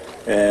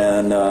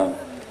 And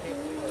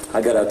I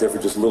got out there for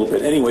just a little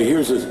bit. Anyway,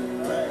 here's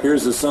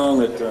a song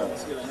that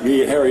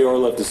me and Harry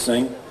Orlov to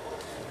sing,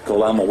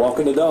 called I'm a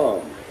Walking the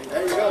Dog.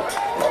 There you go.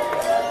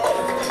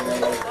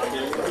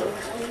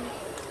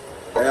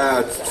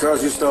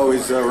 Charles used to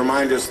always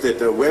remind us that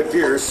Webb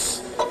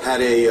Pierce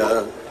had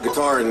a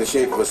guitar in the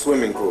shape of a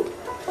swimming pool.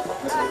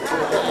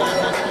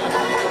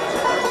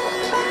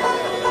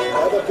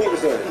 How about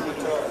Peter's doing?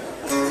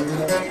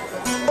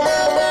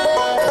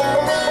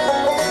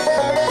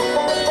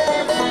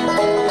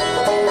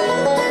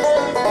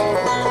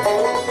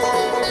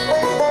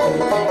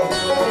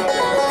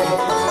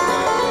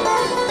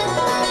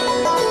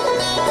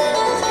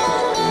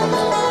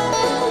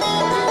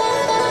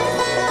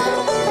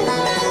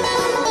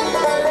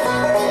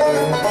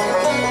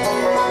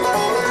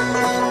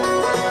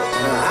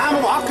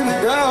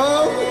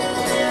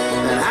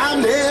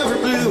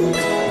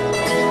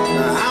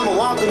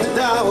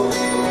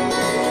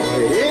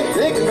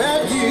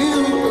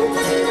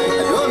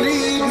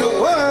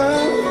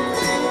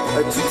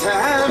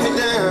 Tie me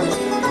down.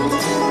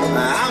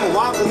 I'm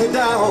walking the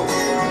dog,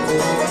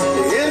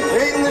 in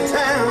painting the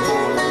town.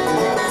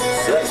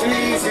 Such an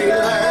easy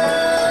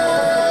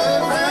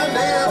life I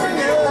never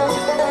knew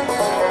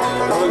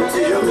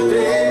until the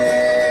day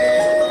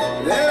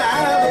that I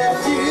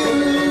left you.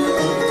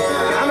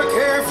 I'm a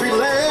carefree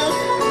lad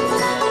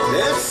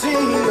that's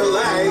seen the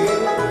light.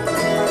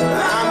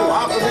 I'm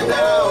walking the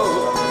dog.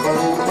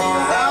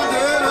 I'll do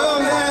it all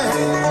night.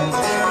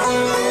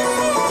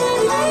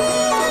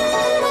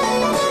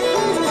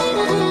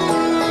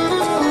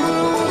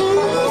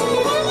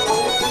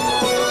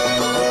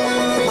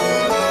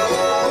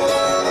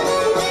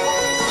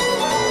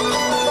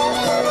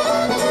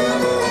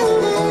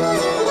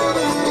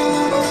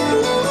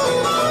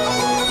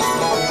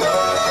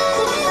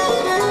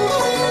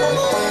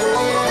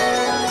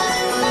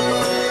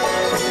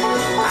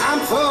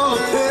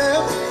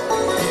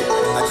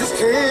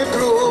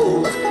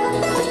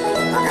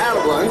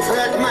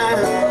 Track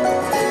mine,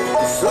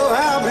 so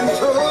I've been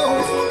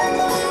told,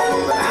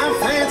 but I'm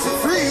fancy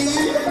free,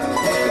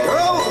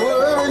 don't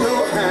worry no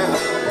how.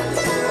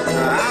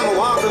 I'm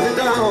walking the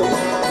dog,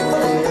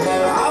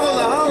 all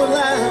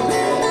alive,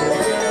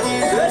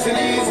 such an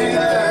easy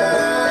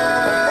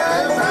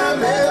life I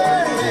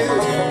never knew,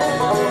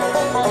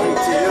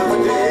 until the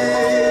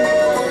day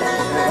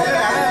that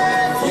I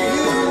met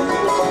you.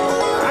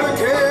 I'm a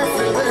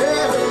carefree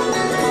lad,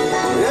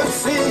 never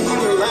seen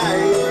the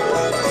light.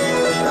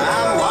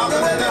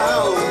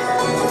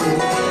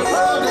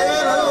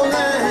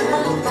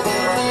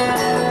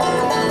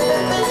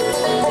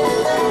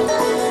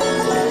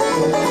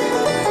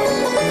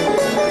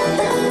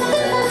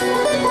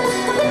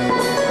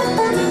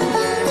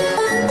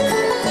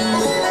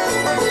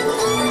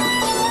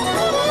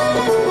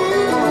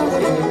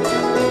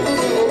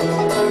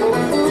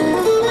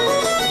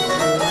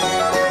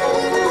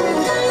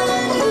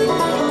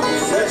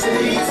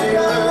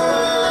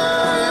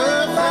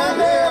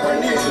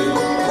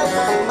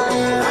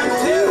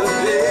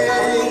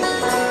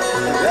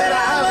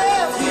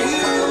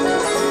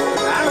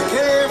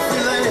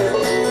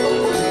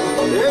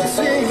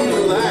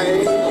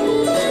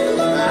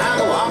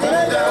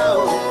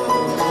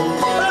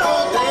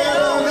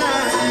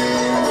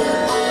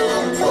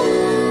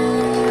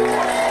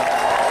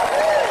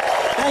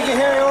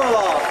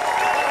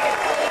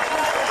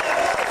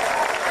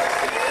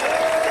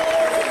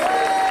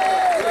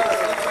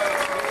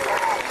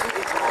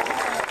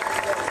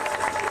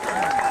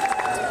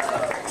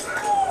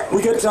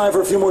 We got time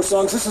for a few more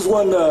songs. This is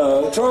one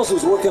Charles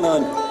was working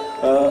on.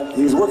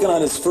 He was working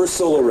on his first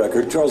solo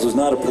record. Charles was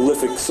not a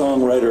prolific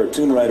songwriter or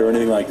tune writer or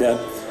anything like that,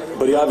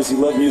 but he obviously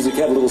loved music,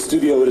 had a little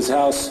studio at his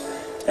house,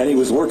 and he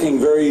was working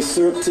very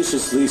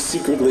surreptitiously,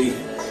 secretly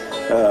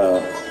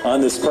on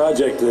this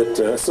project,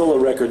 that solo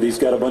record. He's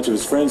got a bunch of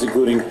his friends,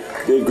 including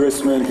Dave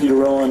Grisman, Peter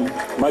Rowan,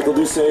 Michael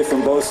Doucet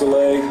from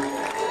Beausoleil.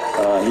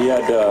 He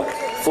had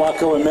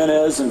Flaco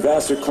Jimenez and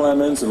Vassar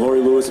Clemens and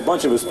Laurie Lewis, a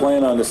bunch of us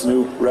playing on this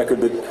new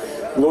record that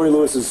Lori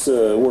Lewis is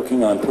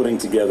working on putting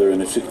together,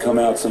 and it should come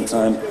out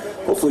sometime,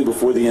 hopefully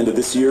before the end of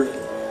this year.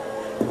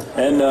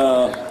 And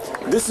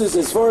this is,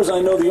 as far as I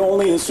know, the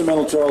only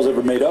instrumental Charles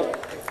ever made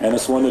up, and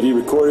it's one that he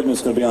recorded, and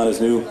it's going to be on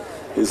his new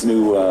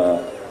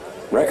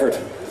record.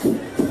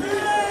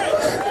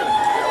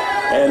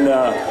 And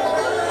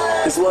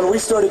this one we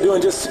started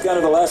doing just kind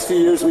of the last few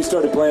years. We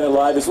started playing it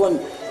live. This one,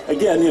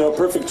 again, you know,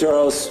 perfect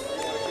Charles.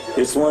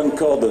 It's one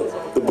called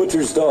the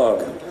Butcher's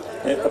Dog.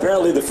 And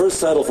apparently the first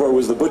title for it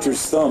was The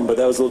Butcher's Thumb, but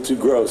that was a little too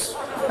gross.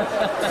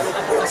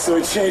 So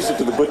he changed it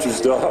to The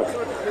Butcher's Dog.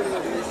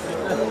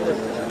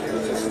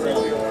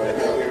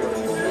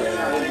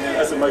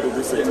 That's what Michael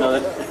Ducey didn't know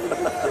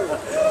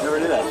that. Never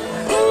knew that.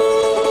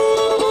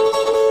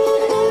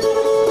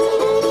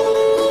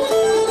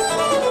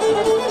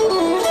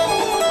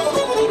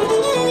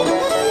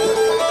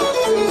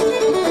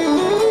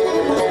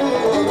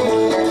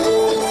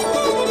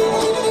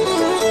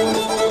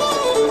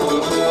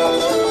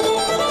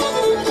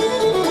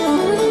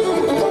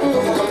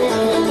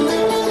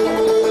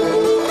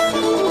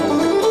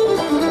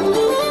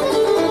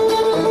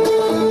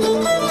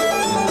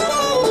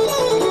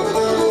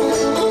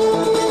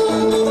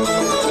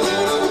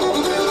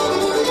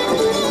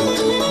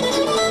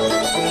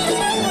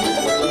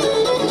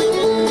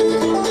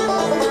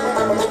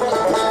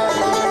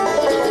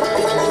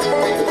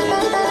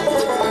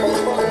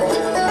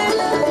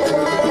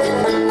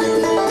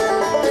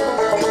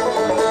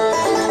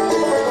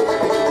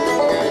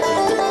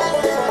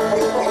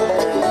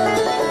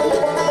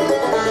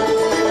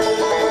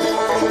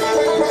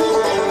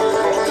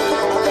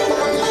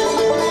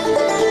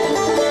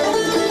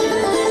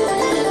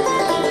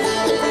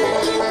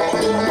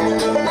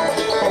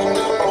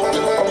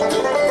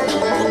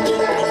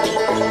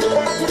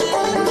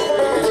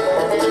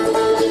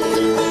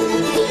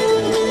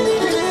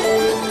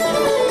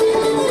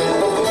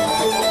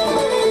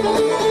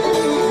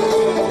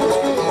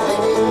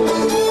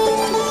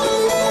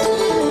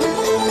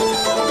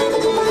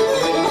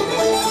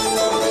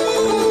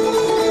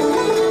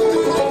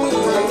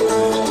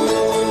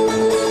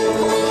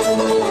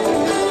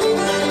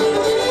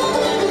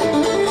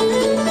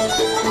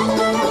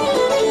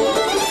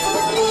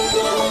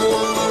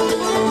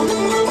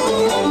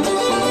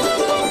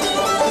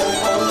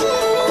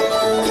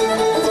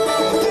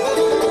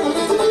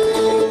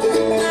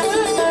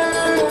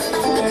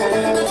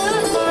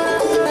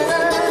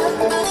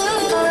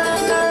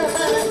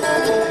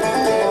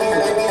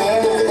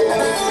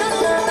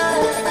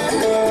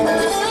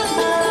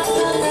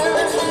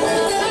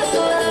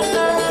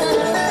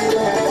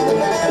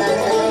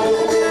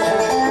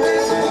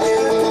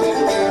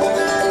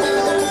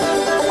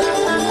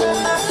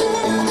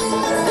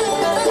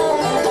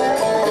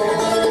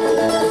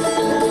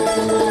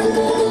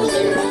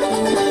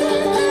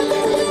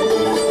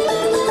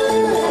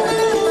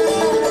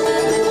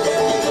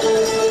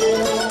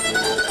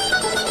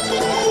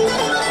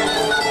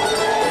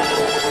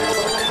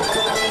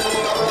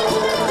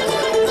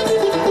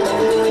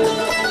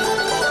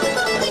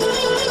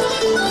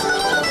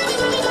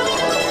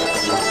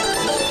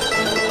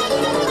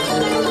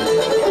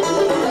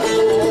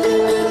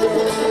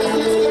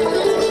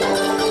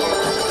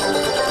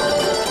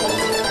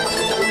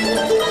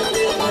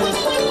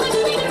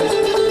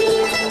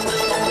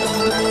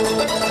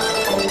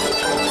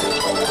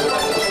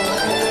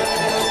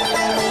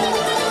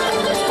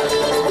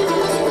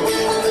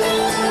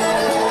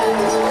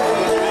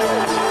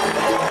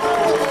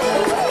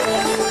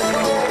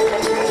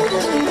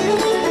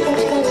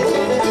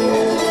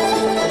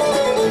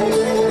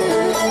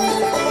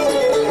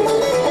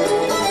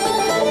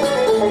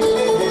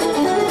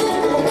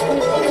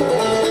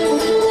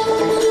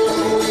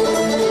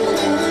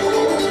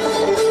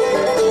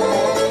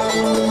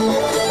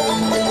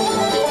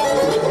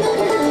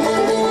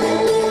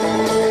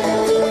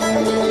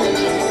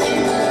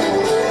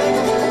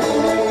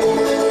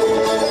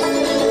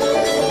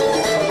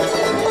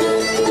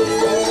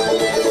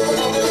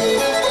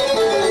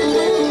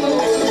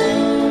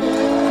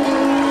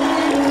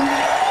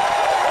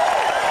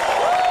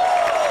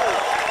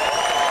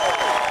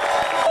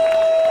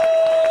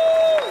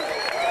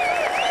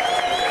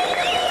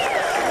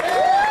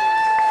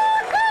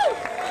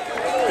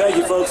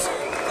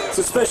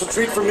 Special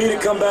treat for me to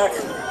come back.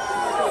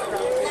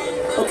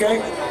 Okay,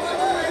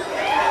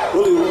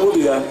 we'll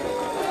do that.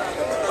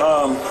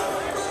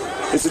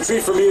 It's a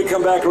treat for me to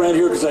come back around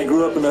here because I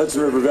grew up in the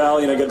Hudson River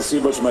Valley and I got to see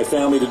a bunch of my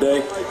family today.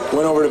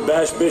 Went over to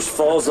Bash Bish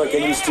Falls like I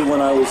used to when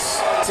I was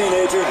a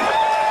teenager.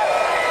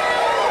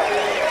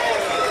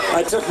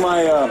 I took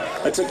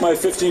my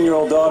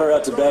 15-year-old daughter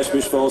out to Bash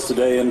Bish Falls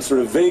today and sort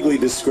of vaguely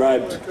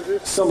described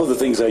some of the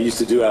things I used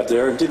to do out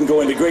there. Didn't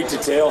go into great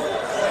detail.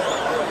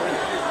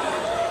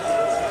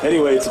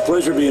 Anyway, it's a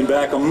pleasure being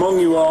back among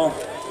you all.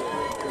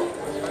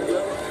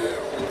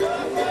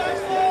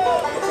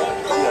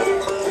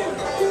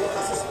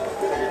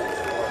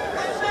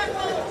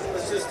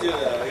 Let's just do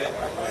that, okay?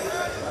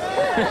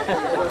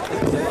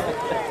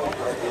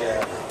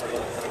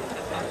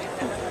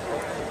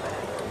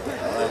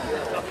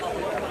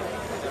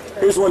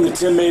 Here's one that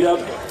Tim made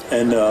up.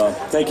 And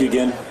thank you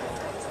again.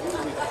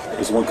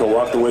 This one called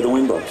Walk the Way the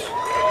Wind Blows.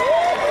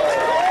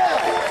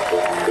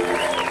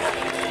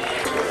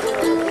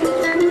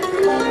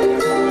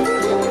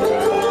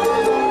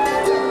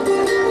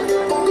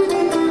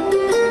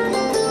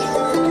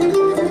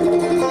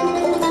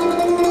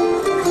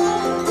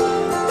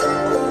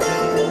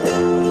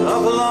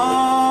 Up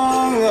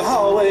along the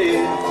hallway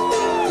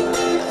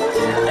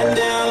and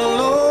down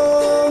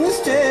along the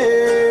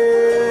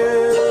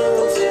stairs,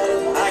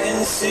 I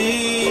can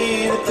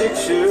see the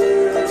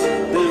pictures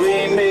that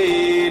we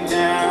made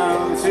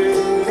down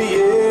through the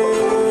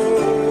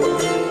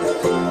years,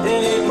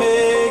 and it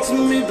makes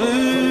me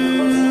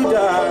blue,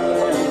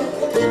 darling,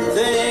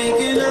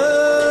 thinking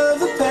of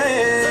the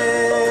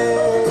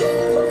past.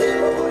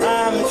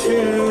 I'm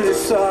truly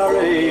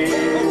sorry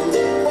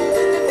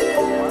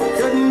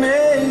couldn't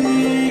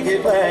make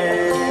it back.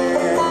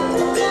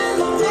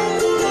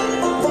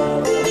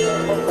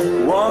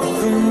 Walk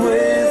the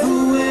way the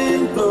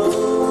wind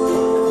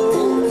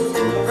blows,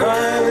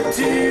 cry the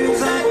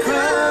tears I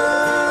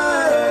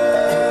cried,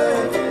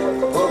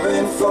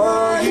 hoping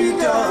for you,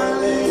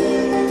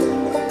 darling,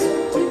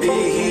 to be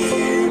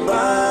here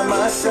by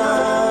my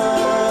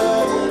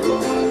side.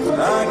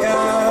 I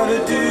gotta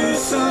do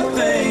some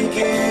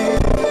thinking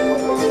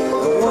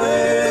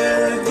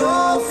where to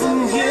go from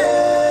here.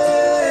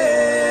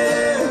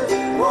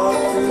 Walk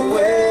the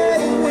way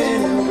the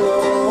wind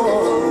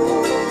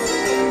blows,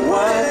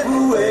 wipe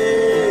away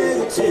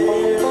the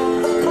tears.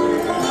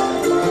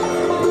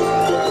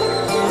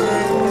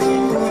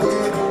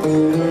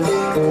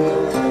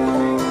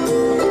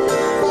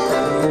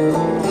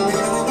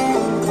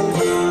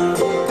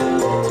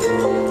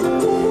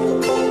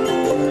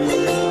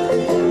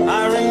 I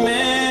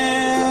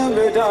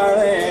remember,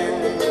 darling,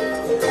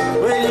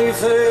 when you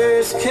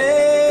first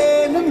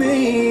came to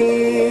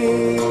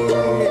me,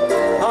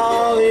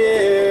 all the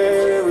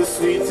air was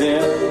sweet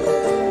then,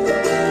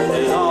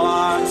 and all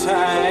our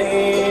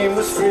time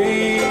was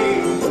free.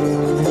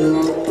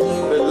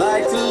 But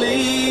like the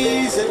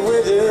leaves that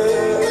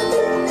withered,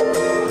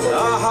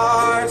 our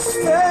hearts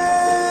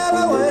fell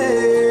away.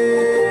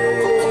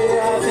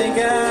 I think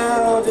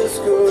I'll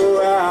just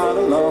go out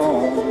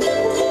alone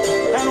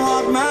and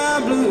walk my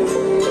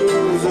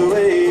blues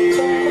away.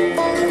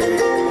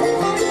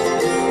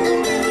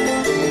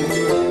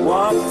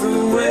 Walk the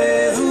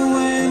way the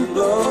wind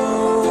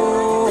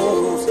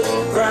blows,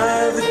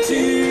 cry the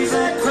tears I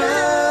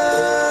cried,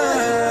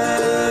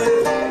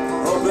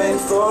 hoping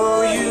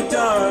for you,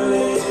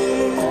 darling,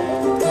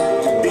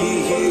 to be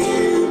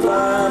here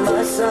by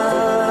my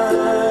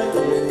side.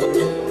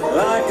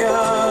 I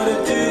gotta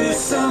do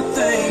some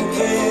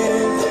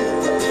thinking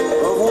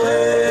of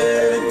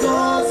where to go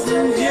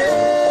from here.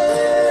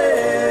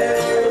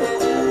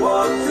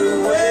 Walk the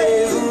way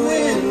the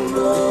wind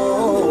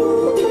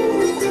blows,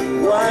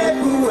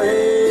 wipe away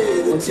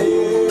the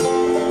tears.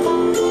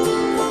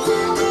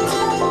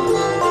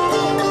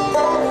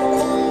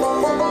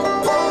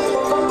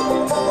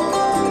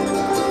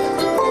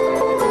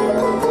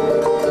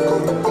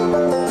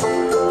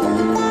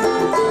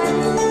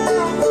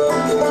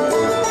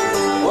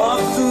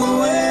 Walk the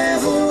way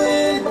the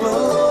wind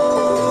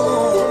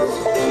blows,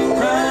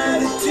 cry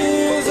the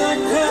tears I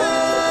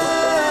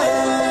cried,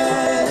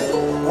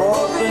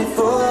 hoping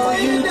for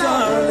you,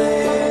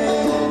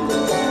 darling,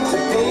 to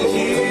be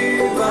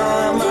here by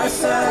my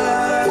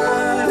side.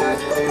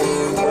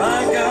 I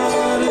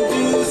gotta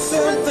do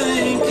some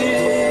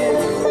thinking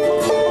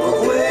of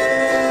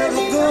where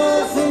to go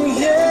from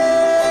here.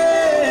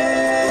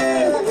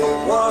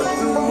 Walk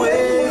the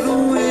way the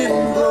wind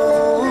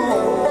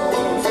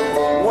blows,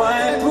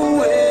 wipe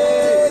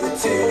away the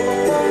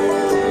tears.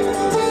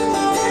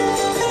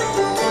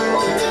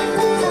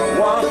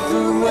 Walk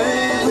the way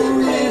the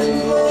wind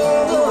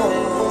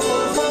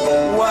blows,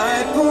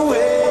 wipe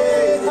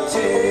away the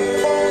tears.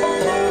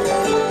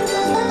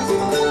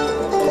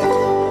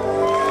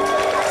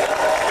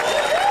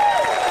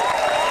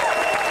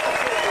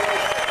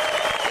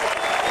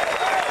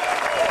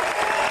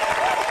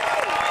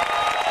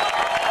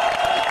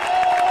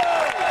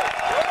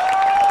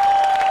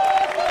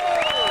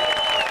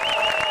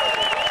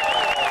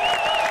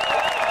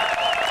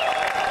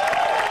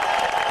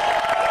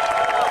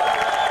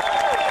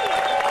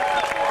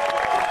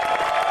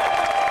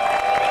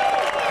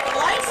 The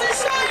lights are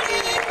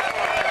shining.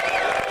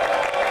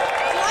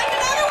 Would you like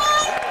another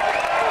one?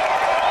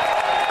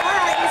 All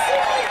right, let's see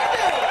what we can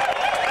do.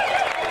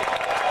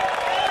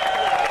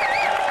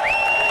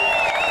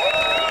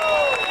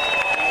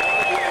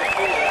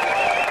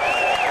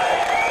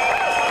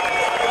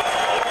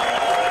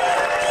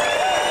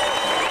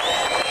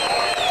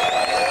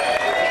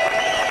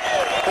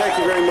 Thank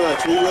you very much.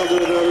 We will do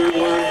another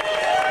one.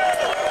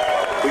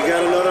 We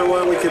got another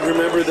one we could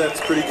remember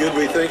that's pretty good,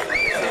 we think.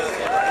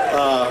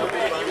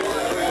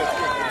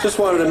 Just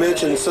wanted to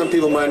mention, some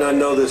people might not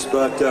know this,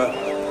 but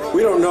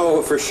we don't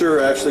know for sure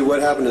actually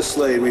what happened to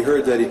Slade. We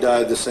heard that he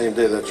died the same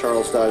day that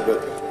Charles died,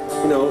 but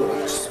you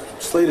know,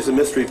 Slade is a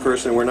mystery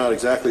person. We're not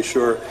exactly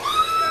sure.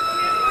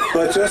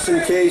 But just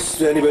in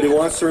case anybody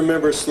wants to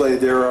remember Slade,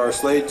 there are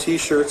Slade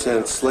t-shirts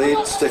and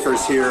Slade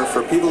stickers here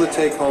for people to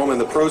take home, and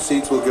the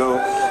proceeds will go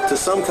to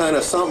some kind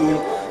of something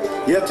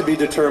yet to be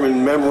determined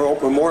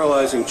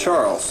memorializing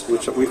Charles,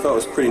 which we thought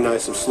was pretty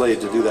nice of Slade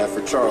to do that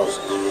for Charles.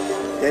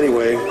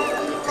 Anyway,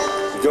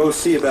 go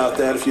see about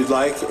that if you'd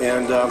like,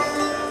 and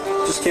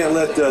just can't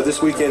let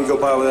this weekend go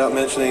by without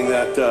mentioning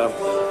that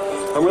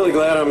I'm really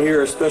glad I'm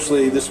here,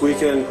 especially this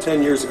weekend.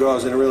 10 years ago I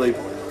was in a really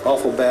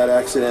awful bad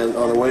accident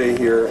on the way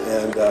here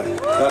and got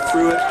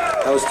through it.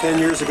 That was 10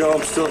 years ago.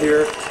 I'm still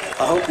here.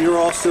 I hope you're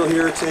all still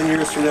here 10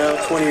 years from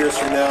now, 20 years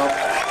from now.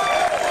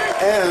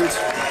 And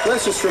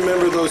let's just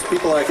remember those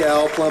people like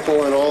Al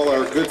Plumple and all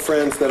our good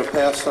friends that have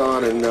passed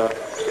on, and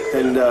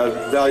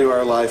value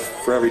our life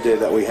for every day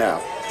that we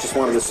have. Just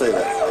wanted to say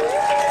that.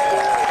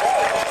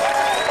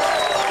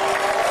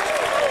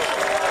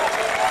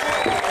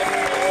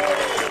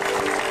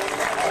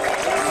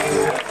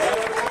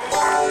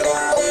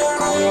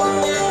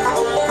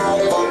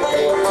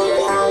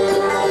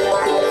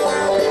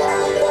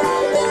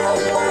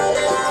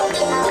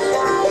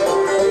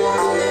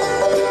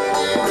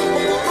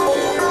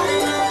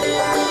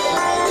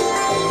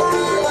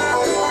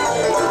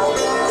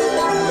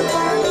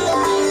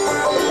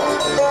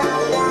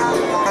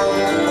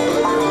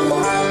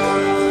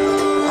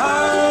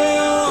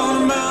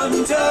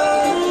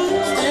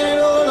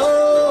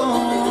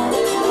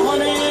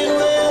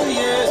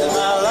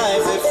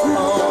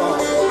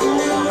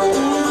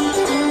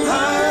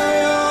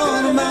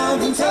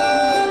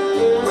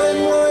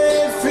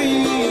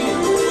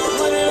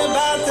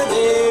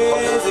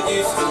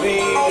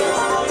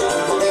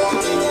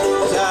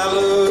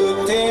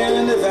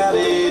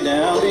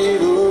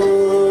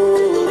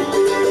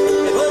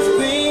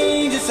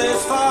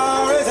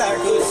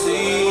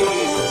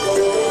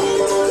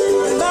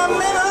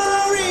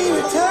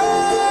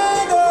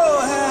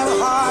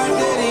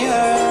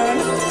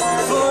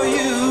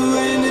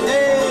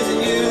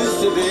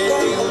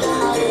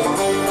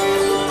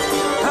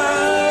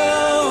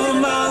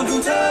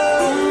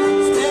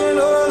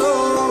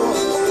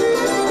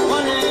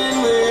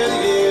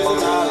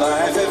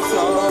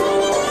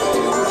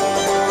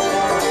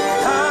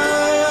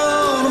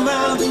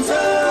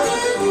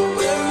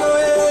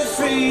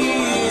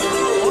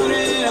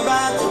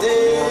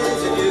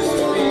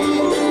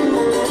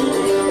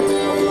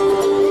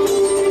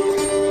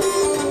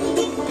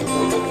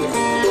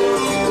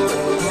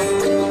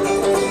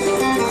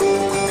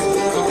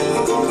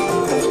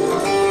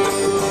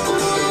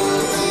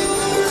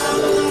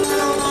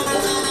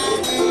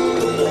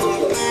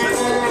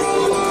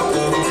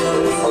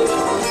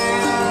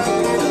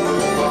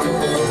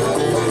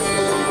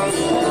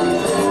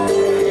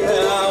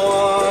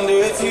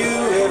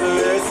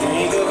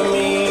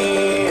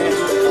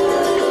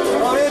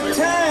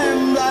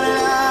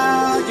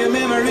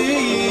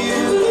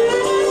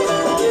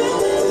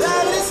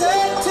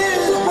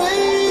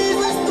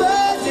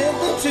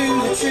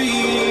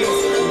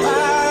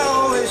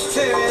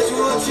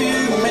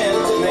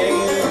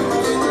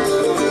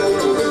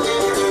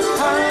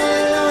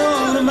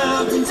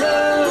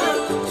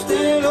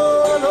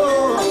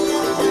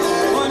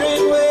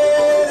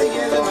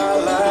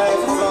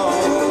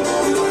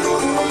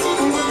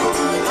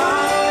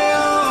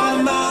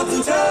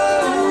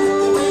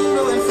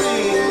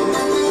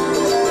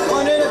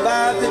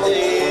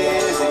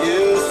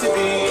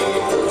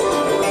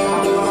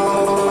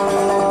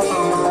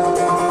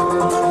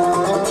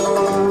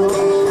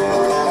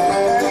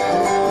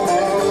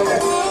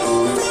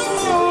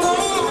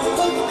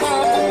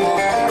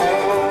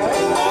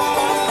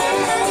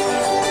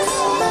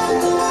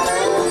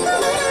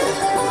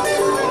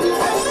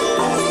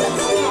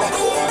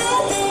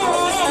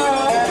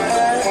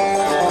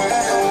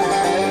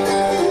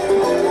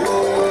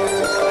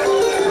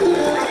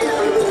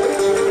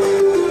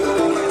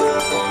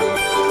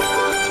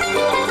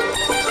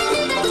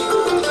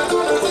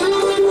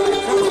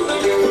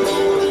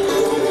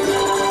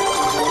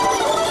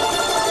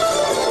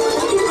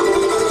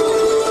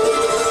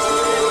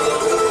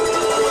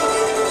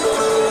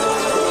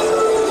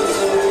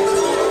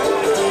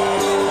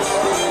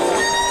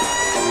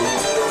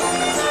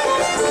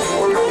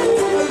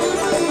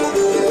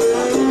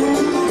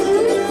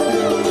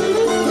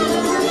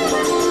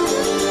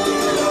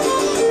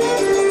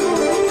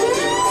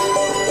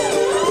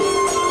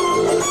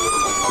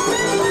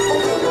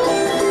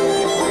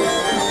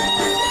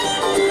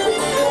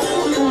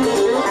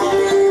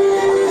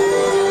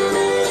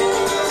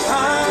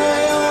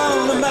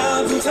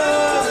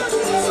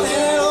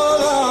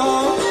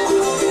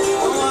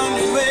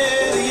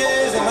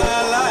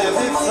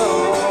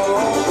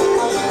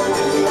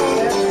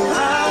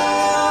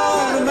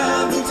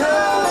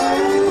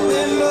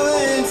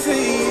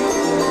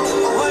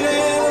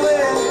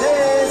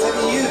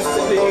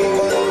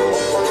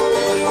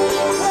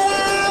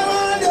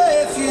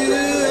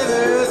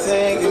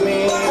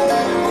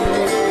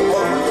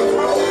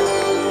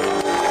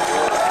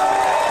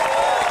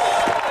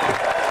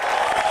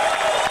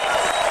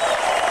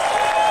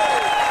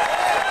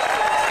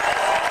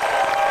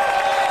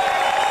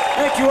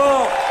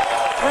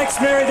 Thanks,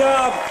 Mary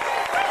Dobb.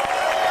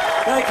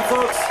 Thank you,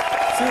 folks.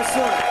 See you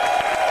soon.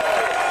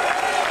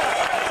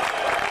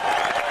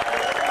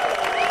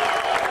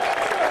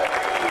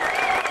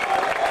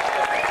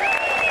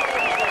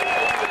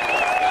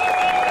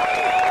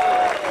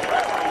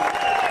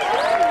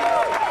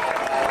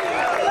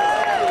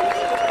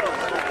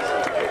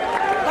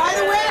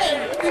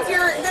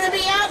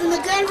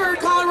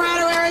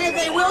 Colorado area,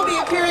 they will be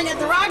appearing at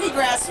the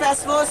Bluegrass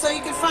Festival, so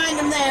you can find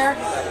them there.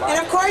 And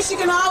of course, you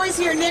can always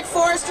hear Nick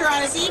Forster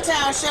on his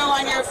E-Town show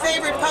on your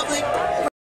favorite public